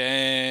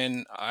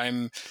 then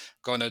I'm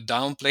going to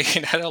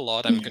downplay that a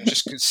lot. I'm going to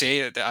just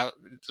say that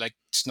like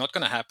it's not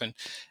going to happen.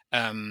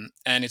 And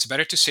it's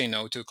better to say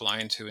no to a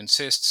client who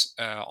insists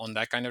on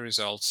that kind of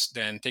results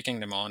than taking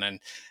them on.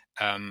 And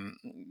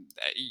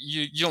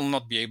you'll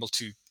not be able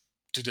to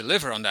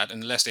deliver on that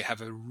unless they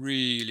have a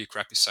really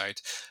crappy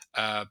site.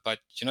 But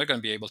you're not going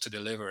to be able to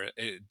deliver.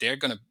 They're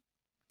going to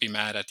be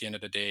mad at the end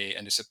of the day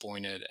and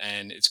disappointed,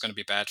 and it's going to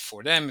be bad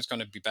for them. It's going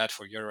to be bad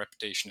for your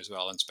reputation as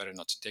well, and it's better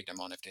not to take them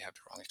on if they have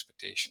the wrong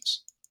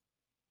expectations.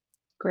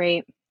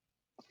 Great.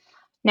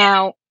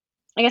 Now,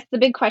 I guess the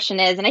big question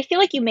is, and I feel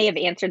like you may have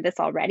answered this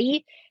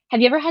already,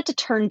 have you ever had to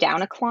turn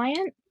down a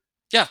client?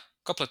 Yeah,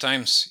 a couple of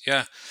times.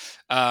 Yeah.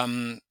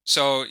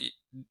 So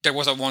there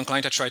was one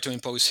client that tried to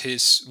impose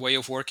his way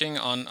of working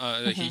on.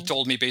 He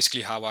told me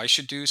basically how I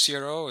should do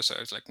CRO. So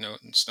I was like, no,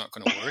 it's not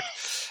going to work.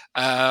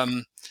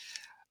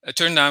 I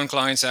turned down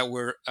clients that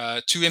were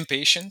too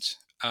impatient,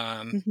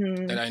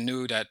 that I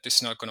knew that this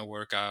is not going to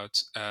work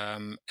out.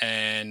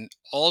 And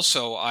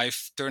also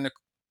I've turned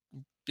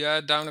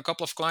down a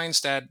couple of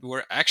clients that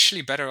were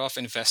actually better off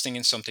investing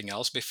in something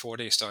else before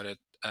they started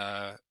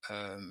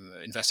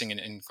investing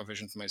in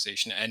conversion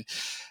optimization. And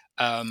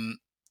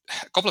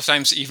a couple of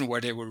times even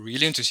where they were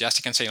really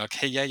enthusiastic and saying like,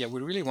 hey, yeah,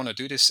 we really want to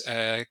do this.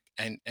 And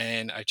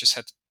I just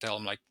had to tell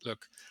them like,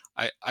 look,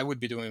 I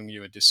would be doing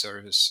you a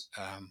disservice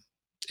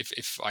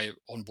if I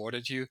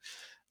onboarded you.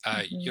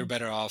 You're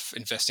better off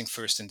investing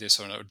first in this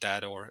or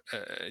that, or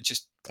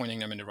just pointing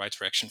them in the right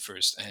direction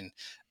first, and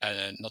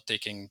not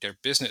taking their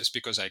business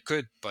because I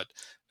could, but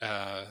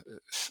I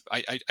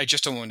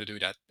just don't want to do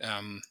that.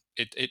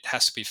 It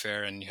has to be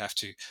fair, and you have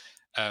to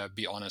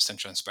be honest and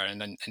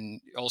transparent.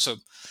 And also,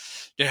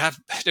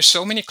 there's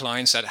so many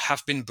clients that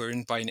have been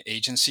burned by an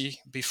agency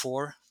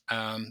before,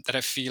 that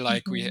I feel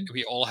like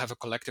we all have a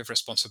collective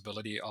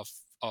responsibility of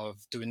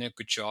doing a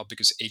good job,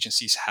 because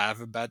agencies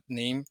have a bad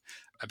name,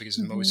 because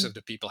most of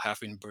the people have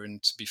been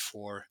burned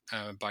before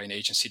by an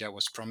agency that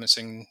was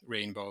promising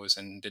rainbows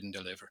and didn't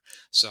deliver.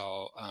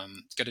 So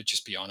got to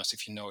just be honest.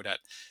 If you know that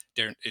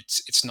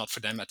it's not for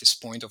them at this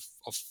point of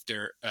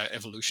their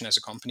evolution as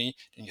a company,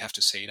 then you have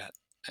to say that,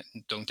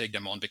 and don't take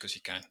them on because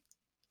you can.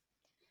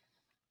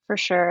 For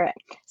sure.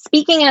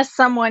 Speaking as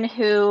someone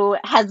who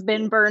has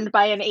been burned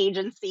by an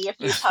agency a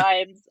few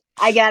times,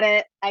 I get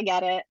it.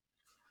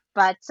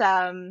 But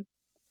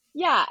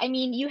yeah, I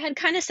mean, you had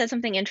kind of said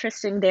something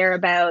interesting there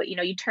about,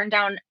 you turned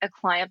down a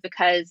client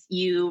because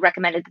you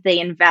recommended that they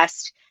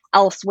invest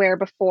elsewhere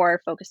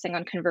before focusing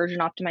on conversion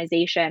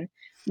optimization.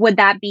 Would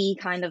that be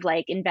kind of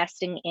like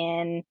investing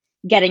in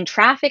getting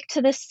traffic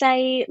to the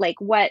site? Like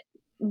what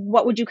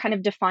would you kind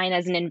of define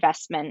as an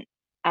investment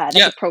that's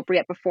Yeah.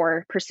 appropriate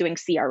before pursuing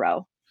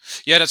CRO?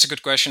 Yeah, that's a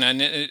good question,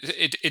 and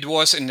it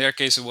was, in their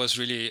case, it was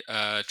really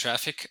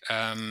traffic.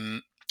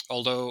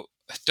 Although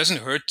it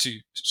doesn't hurt to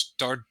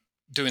start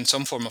doing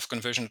some form of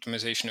conversion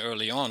optimization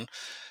early on,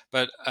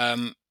 but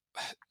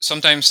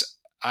sometimes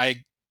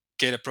I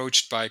get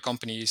approached by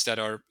companies that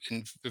are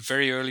in a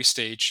very early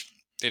stage.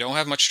 They don't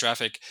have much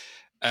traffic,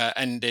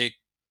 and they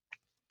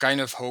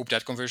kind of hope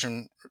that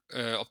conversion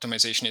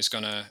optimization is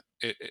gonna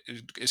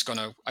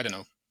I don't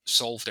know,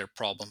 solve their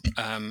problem.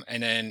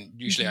 And then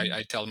usually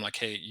I tell them like,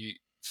 hey,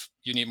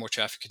 you need more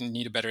traffic, you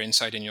need a better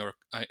insight in your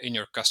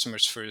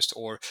customers first,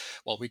 or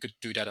well, we could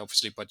do that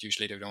obviously, but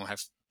usually they don't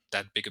have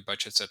that big a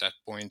budgets at that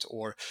point,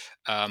 or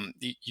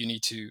you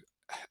need to,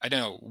 I don't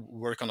know,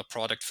 work on the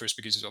product first,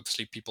 because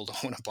obviously people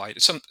don't want to buy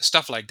it. Some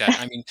stuff like that.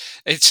 I mean,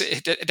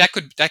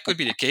 that could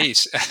be the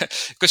case,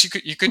 because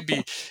you could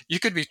be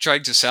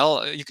trying to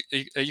sell, you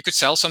could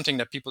sell something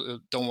that people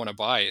don't want to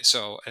buy.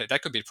 So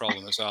that could be a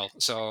problem as well.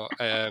 So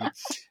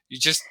you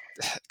just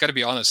got to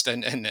be honest,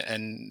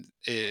 and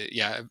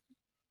yeah.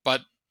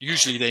 But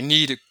usually they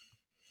need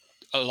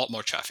a lot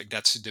more traffic.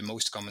 That's the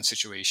most common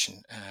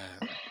situation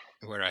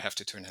where I have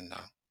to turn in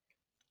now.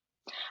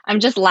 I'm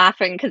just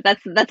laughing because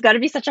that's got to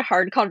be such a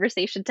hard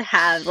conversation to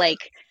have.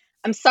 Like,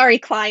 I'm sorry,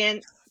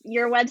 client,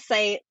 your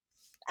website,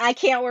 I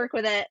can't work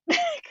with it.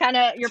 Kind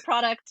of your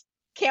product,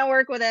 can't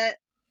work with it.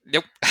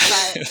 Yep.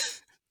 But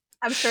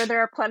I'm sure there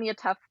are plenty of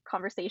tough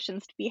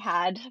conversations to be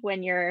had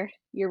when you're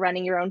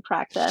running your own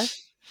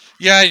practice.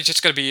 Yeah, you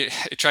just got to be.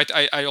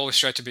 I always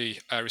try to be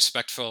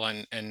respectful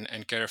and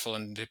careful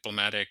and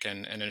diplomatic,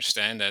 and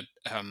understand that,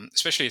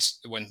 especially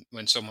when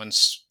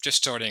someone's just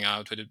starting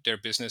out with their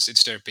business,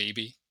 it's their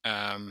baby.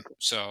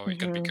 So you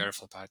got to be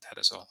careful about that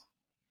as well.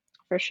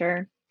 For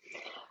sure.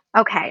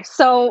 Okay,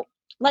 so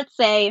let's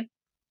say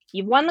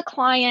you've won the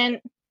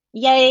client.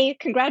 Yay,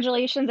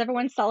 congratulations,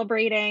 everyone's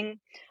celebrating.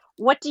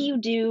 What do you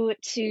do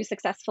to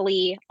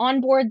successfully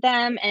onboard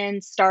them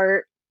and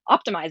start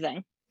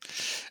optimizing?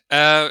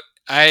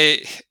 I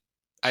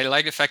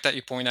like the fact that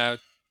you point out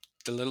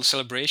the little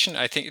celebration.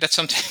 I think that's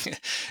something.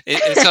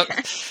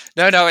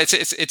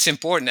 It's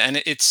important,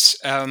 and it's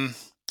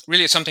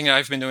really something that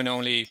I've been doing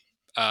only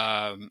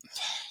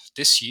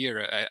this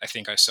year. I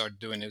think I started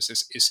doing this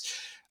is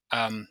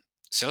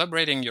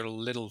celebrating your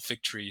little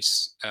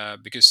victories,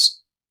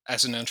 because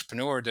as an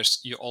entrepreneur,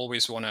 there's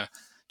always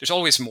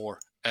more.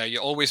 You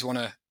always want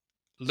to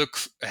look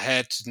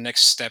ahead to the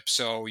next step.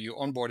 So you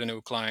onboard a new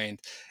client,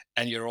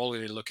 and you're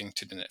already looking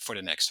for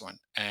the next one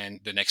and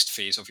the next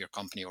phase of your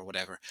company or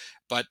whatever.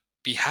 But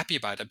be happy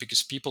about it,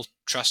 because people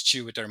trust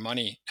you with their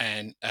money,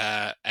 and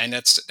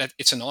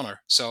it's an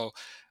honor. So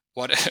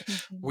what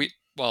we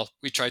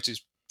try to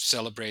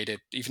celebrate it,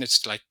 even if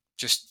it's like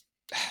just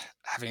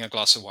having a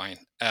glass of wine.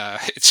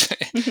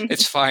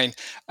 It's fine.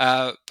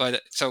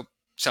 But so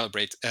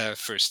celebrate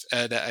first.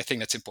 I think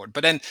that's important.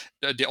 But then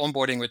the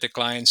onboarding with the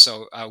clients.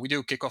 So we do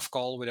a kickoff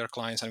call with our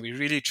clients, and we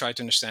really try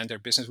to understand their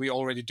business. We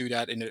already do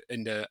that in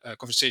the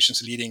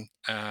conversations leading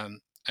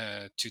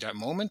to that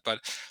moment, but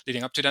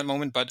leading up to that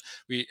moment. But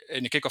we,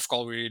 in the kickoff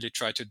call, we really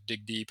try to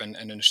dig deep and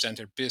understand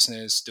their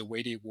business, the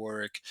way they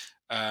work,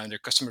 their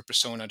customer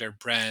persona, their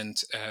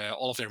brand,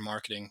 all of their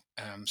marketing,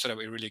 so that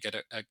we really get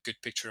a good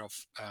picture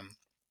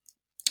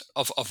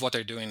of what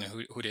they're doing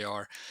and who they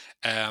are.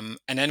 And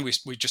then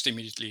we just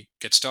immediately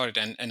get started.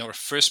 And our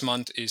first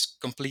month is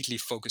completely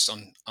focused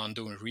on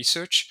doing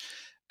research.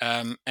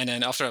 And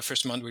then after our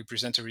first month, we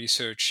present the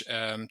research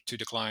to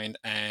the client,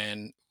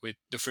 and with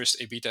the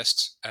first A/B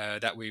test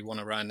that we want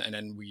to run. And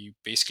then we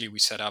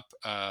set up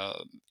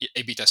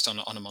A/B tests on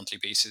a monthly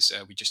basis.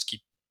 We just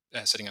keep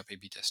setting up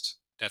A/B tests.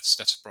 That's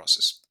the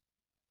process.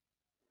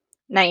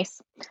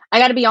 Nice. I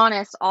got to be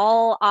honest.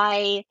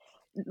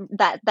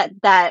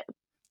 That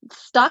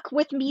stuck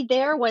with me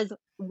there was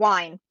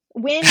win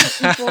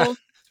equals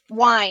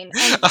wine,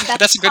 and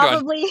that's a good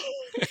probably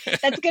one.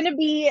 That's going to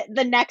be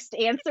the next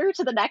answer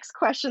to the next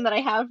question that I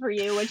have for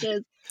you, which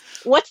is,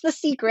 what's the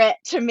secret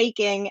to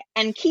making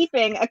and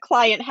keeping a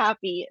client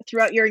happy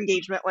throughout your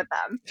engagement with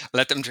them?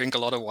 Let them drink a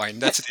lot of wine.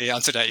 That's the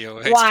answer that you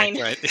expect, Wine.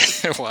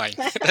 right? Wine.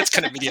 That's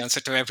going to be the answer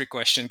to every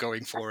question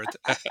going forward.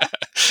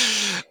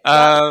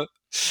 Yep.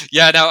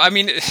 Yeah, no, I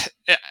mean,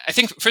 I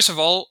think, first of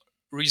all,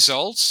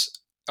 results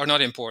are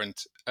not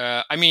important.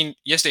 I mean,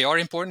 yes, they are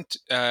important,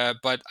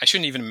 but I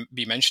shouldn't even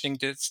be mentioning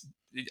this.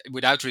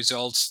 Without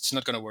results, it's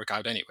not going to work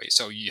out anyway.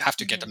 So you have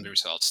to get them the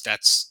results.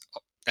 That's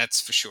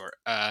for sure.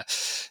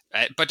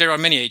 But there are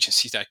many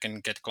agencies that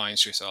can get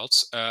clients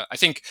results. I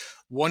think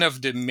one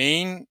of the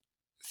main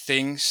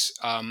things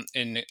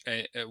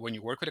when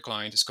you work with a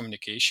client is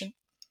communication,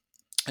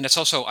 and that's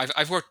also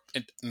I've worked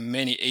at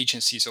many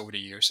agencies over the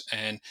years,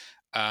 and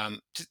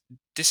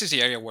this is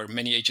the area where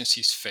many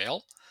agencies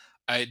fail.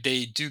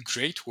 They do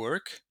great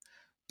work,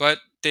 but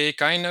they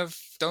kind of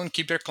don't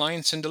keep their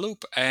clients in the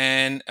loop,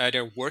 and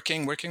they're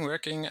working,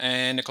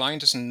 and the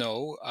client doesn't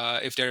know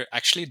if they're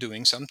actually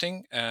doing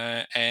something.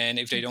 And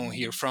if they don't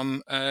hear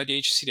from the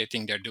agency, they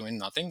think they're doing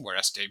nothing,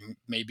 whereas they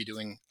may be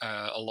doing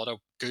a lot of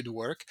good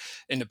work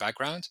in the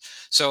background.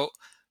 So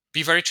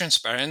be very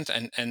transparent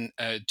and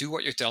do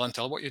what you tell and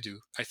tell what you do.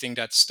 I think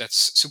that's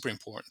super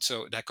important.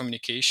 So that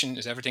communication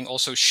is everything.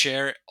 Also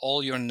share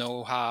all your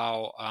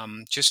know-how.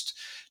 Just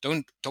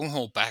don't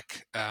hold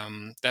back.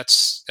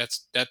 That's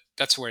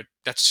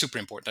super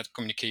important. That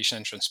communication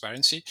and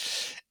transparency.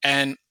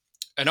 And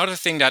another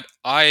thing that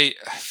I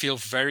feel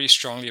very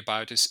strongly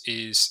about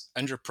is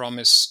under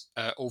promise,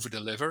 over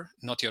deliver,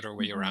 not the other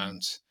way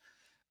around.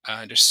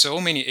 There's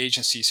so many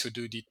agencies who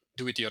do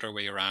it the other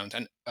way around,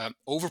 and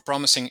over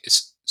promising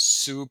is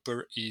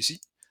super easy.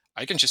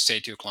 I can just say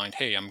to a client,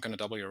 "Hey, I'm going to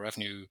double your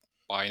revenue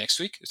by next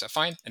week. Is that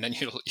fine?" And then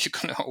you're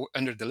going to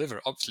under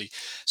deliver, obviously.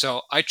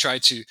 So I try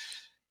to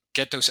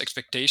get those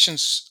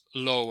expectations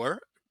lower,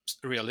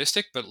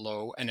 realistic but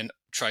low, and then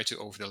try to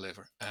over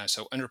deliver.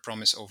 So under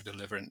promise, over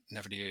deliver, and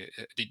never the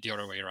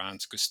other way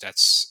around, because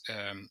that's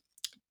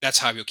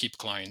how you'll keep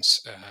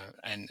clients.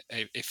 And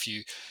if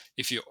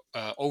you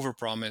over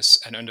promise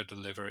and under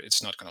deliver,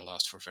 it's not going to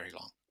last for very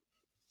long.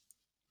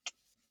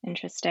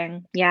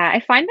 Interesting. Yeah, I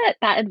find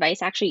that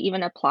advice actually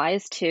even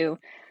applies to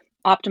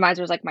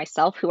optimizers like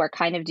myself who are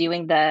kind of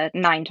doing the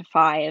 9 to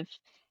 5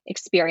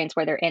 experience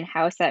where they're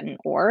in-house at an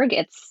org.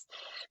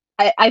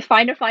 I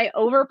find if I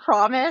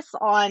overpromise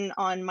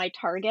on my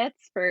targets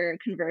for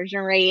conversion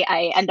rate,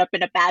 I end up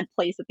in a bad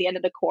place at the end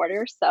of the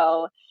quarter.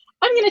 So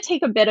I'm going to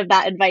take a bit of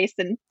that advice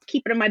and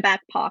keep it in my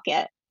back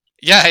pocket.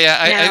 Yeah,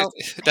 Now,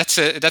 it's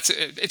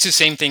the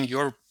same thing.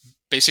 You're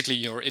basically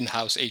your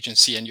in-house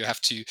agency, and you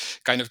have to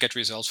kind of get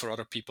results for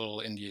other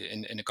people in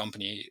the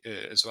company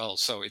as well.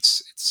 So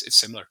it's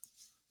similar.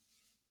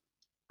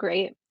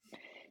 great.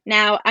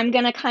 Now I'm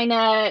going to kind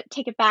of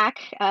take it back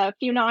a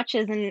few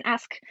notches and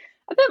ask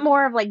a bit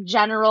more of like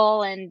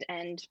general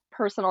and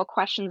personal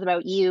questions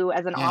about you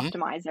as an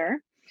optimizer.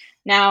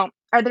 Now,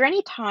 are there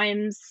any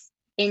times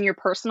in your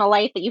personal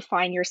life that you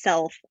find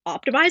yourself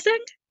optimizing?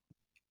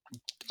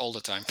 All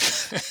the time.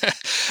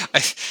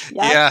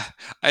 Yep. Yeah,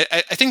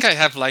 I think I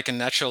have like a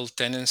natural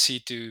tendency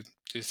to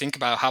think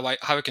about how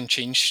I can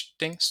change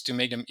things to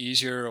make them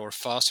easier or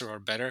faster or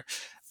better.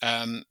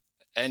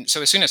 And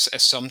so as soon as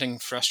something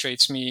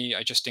frustrates me,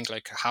 I just think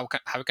like, how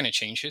can I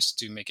change this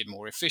to make it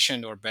more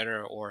efficient or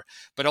better,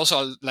 but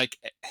also like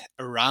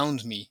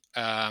around me.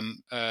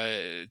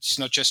 It's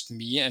not just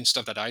me and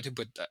stuff that I do,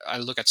 but I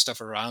look at stuff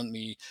around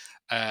me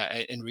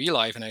in real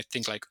life, and I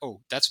think like,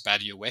 oh, that's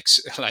bad UX,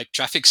 like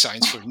traffic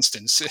signs, for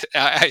instance.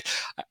 I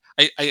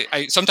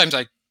sometimes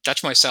I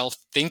catch myself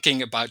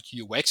thinking about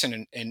UX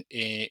in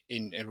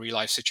a real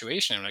life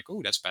situation. I'm like,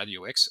 oh, that's bad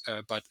UX,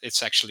 but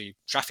it's actually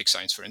traffic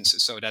signs, for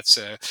instance. So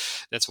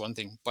that's one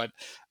thing. But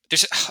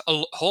there's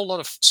a whole lot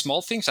of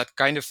small things that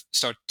kind of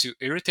start to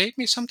irritate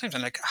me sometimes.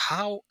 I'm like,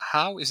 how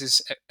is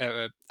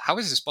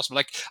this possible?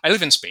 Like, I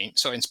live in Spain,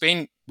 so in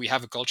Spain we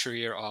have a culture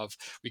here of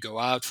we go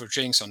out for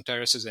drinks on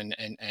terraces,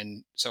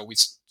 and so we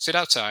sit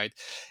outside,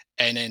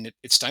 and then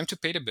it's time to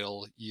pay the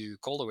bill. You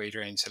call the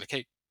waiter and you say like,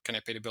 hey, can I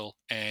pay the bill?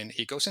 And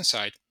he goes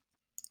inside.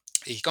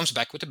 He comes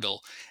back with the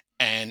bill,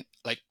 and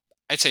like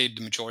I'd say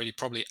the majority,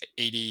 probably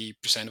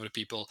 80% of the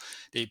people,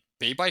 they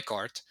pay by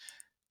card.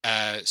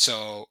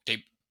 So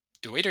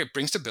the waiter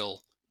brings the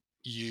bill.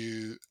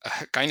 You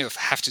kind of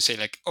have to say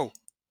like, oh,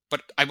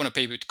 but I want to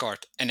pay with card,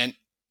 and then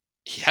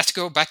he has to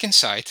go back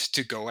inside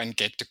to go and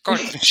get the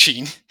card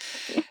machine,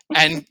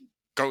 and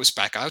goes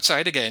back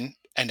outside again,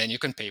 and then you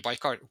can pay by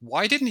card.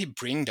 Why didn't he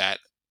bring that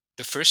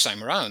the first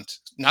time around?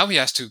 Now he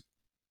has to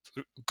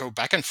go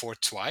back and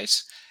forth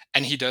twice,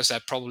 and he does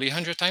that probably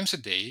 100 times a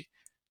day,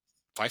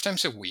 5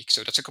 times a week,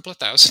 so that's a couple of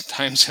thousand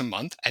times a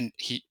month, and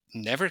he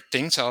never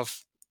thinks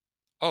of,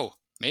 oh,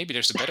 maybe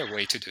there's a better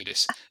way to do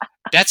this.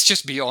 That's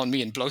just beyond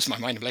me and blows my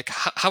mind. I'm like,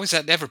 how is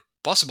that ever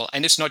possible?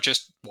 And it's not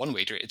just one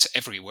waiter, it's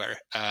everywhere.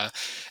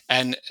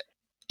 And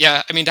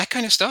yeah, I mean, that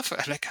kind of stuff,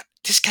 I'm like,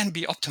 this can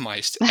be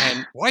optimized,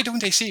 and why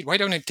don't they see it? Why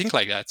don't they think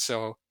like that?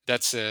 So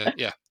that's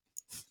yeah,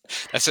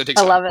 that's an I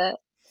example. love it.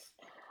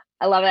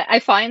 I love it. I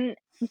find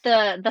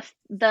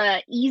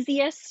the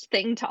easiest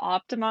thing to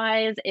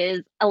optimize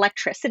is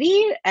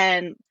electricity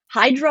and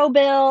hydro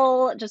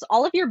bill, just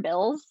all of your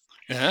bills.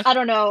 Uh-huh. I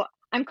don't know.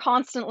 I'm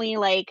constantly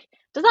like,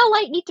 does that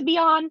light need to be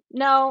on?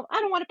 No, I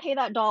don't want to pay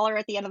that dollar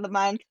at the end of the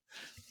month.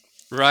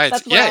 Right.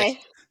 That's what Yeah.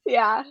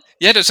 yeah,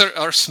 Yeah, those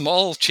are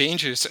small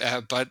changes,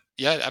 but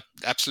yeah,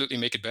 absolutely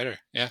make it better.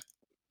 Yeah.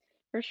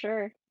 for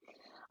sure.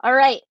 All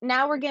right,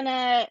 now we're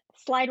gonna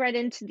slide right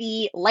into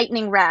the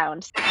lightning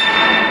round.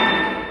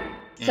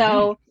 Hmm.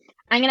 So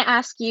I'm gonna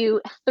ask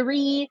you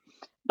three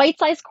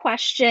bite-sized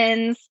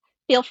questions.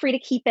 Feel free to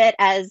keep it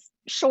as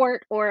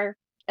short or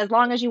as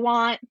long as you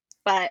want,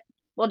 but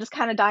we'll just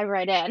kind of dive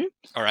right in.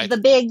 All right. The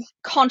big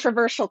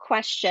controversial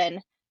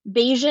question: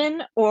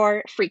 Bayesian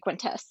or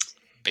frequentist?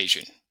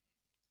 Bayesian.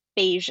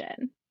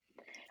 Bayesian.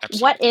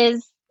 What Absolutely.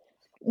 is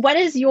what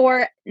is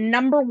your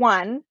number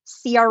one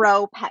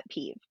CRO pet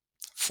peeve?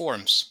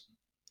 Forms.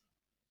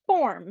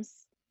 Forms.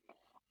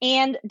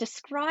 And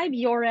describe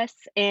Yoris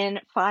in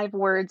 5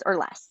 words or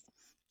less.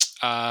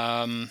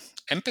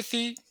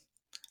 Empathy.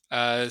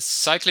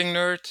 Cycling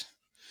nerd.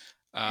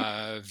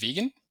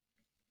 Vegan.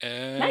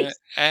 Nice.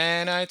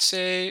 And I'd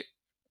say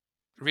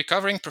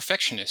recovering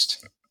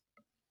perfectionist.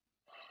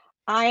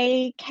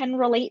 I can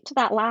relate to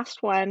that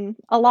last one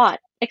a lot,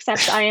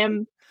 except I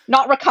am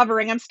not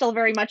recovering. I'm still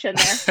very much in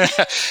there.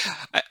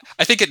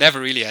 I think it never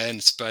really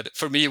ends, but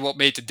for me, what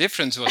made the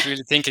difference was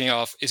really thinking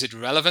of, is it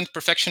relevant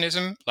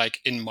perfectionism? Like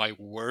in my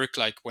work,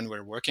 like when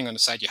we're working on the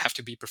site, you have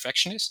to be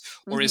perfectionist,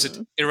 or is it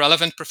Mhm.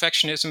 irrelevant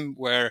perfectionism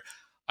where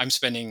I'm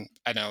spending,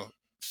 I don't know,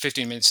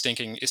 15 minutes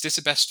thinking, is this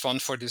the best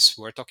font for this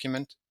Word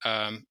document?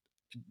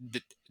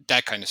 Th-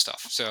 that kind of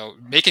stuff. So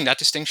making that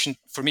distinction,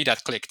 for me,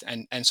 that clicked.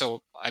 And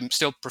so I'm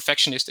still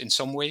perfectionist in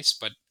some ways,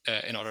 but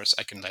in others,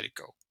 I can let it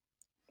go.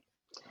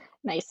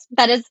 Nice.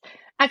 That is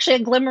actually a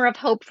glimmer of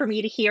hope for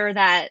me to hear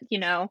that,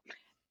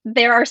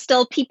 there are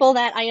still people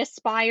that I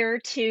aspire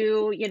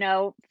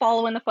to,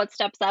 follow in the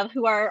footsteps of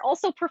who are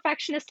also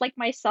perfectionists like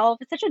myself.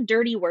 It's such a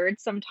dirty word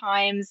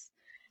sometimes.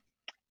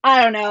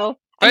 I don't know.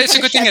 But I'm it's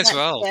trying a to good thing shed as that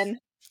well. skin.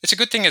 It's a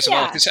good thing as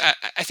well, Yeah. because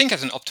I think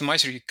as an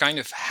optimizer, you kind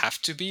of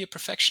have to be a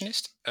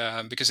perfectionist,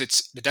 because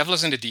it's the devil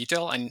is in the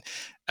detail, and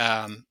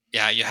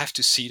yeah, you have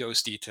to see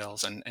those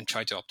details and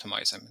try to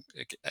optimize them.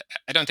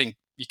 I don't think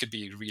you could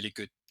be a really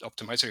good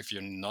optimizer if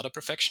you're not a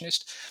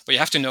perfectionist, but you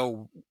have to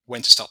know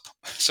when to stop.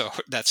 So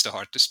that's the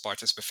hardest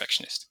part as a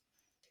perfectionist.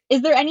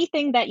 Is there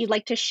anything that you'd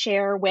like to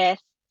share with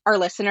our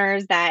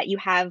listeners that you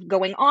have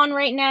going on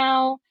right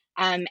now?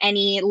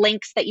 Any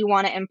links that you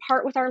want to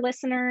impart with our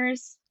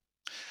listeners?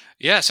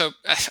 Yeah, so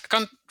I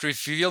can't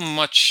reveal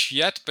much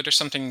yet, but there's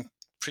something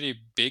pretty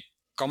big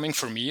coming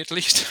for me at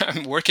least.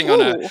 I'm working on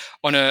a Ooh,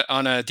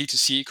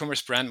 D2C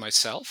e-commerce brand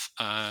myself,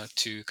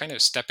 to kind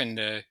of step in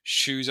the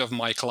shoes of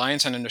my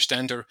clients and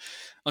understand their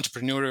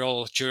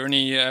entrepreneurial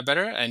journey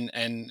better.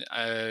 And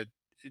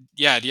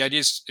yeah, the idea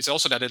is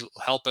also that it'll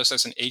help us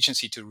as an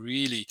agency to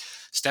really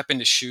step in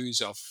the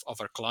shoes of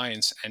our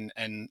clients and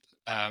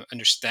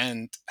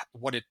understand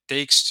what it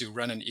takes to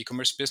run an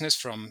e-commerce business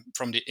from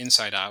the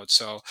inside out.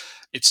 So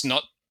it's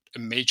not a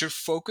major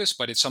focus,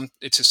 but it's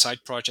a side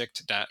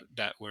project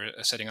that we're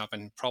setting up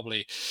and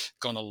probably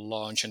gonna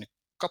launch in a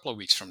couple of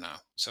weeks from now.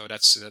 So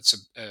that's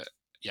a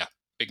yeah,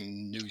 big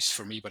news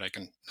for me, but I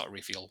can not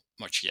reveal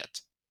much yet.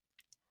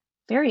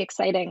 very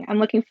exciting. I'm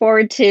looking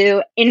forward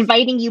to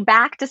inviting you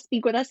back to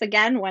speak with us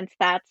again once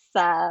that's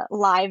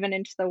live and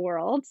into the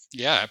world.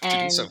 Yeah, happy to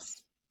do so. And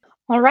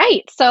all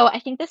right, so I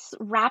think this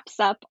wraps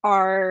up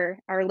our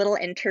little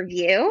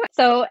interview.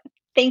 So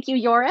thank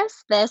you,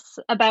 Joris. This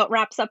about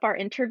wraps up our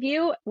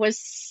interview. Was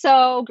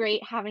so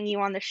great having you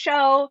on the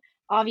show.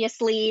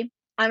 Obviously,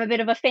 I'm a bit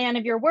of a fan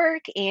of your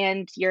work,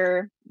 and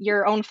your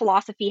own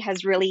philosophy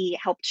has really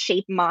helped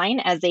shape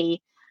mine as a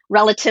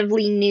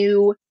relatively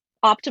new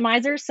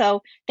optimizer.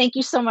 So thank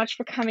you so much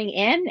for coming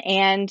in,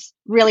 and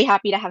really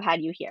happy to have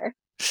had you here.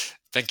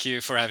 Thank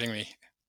you for having me.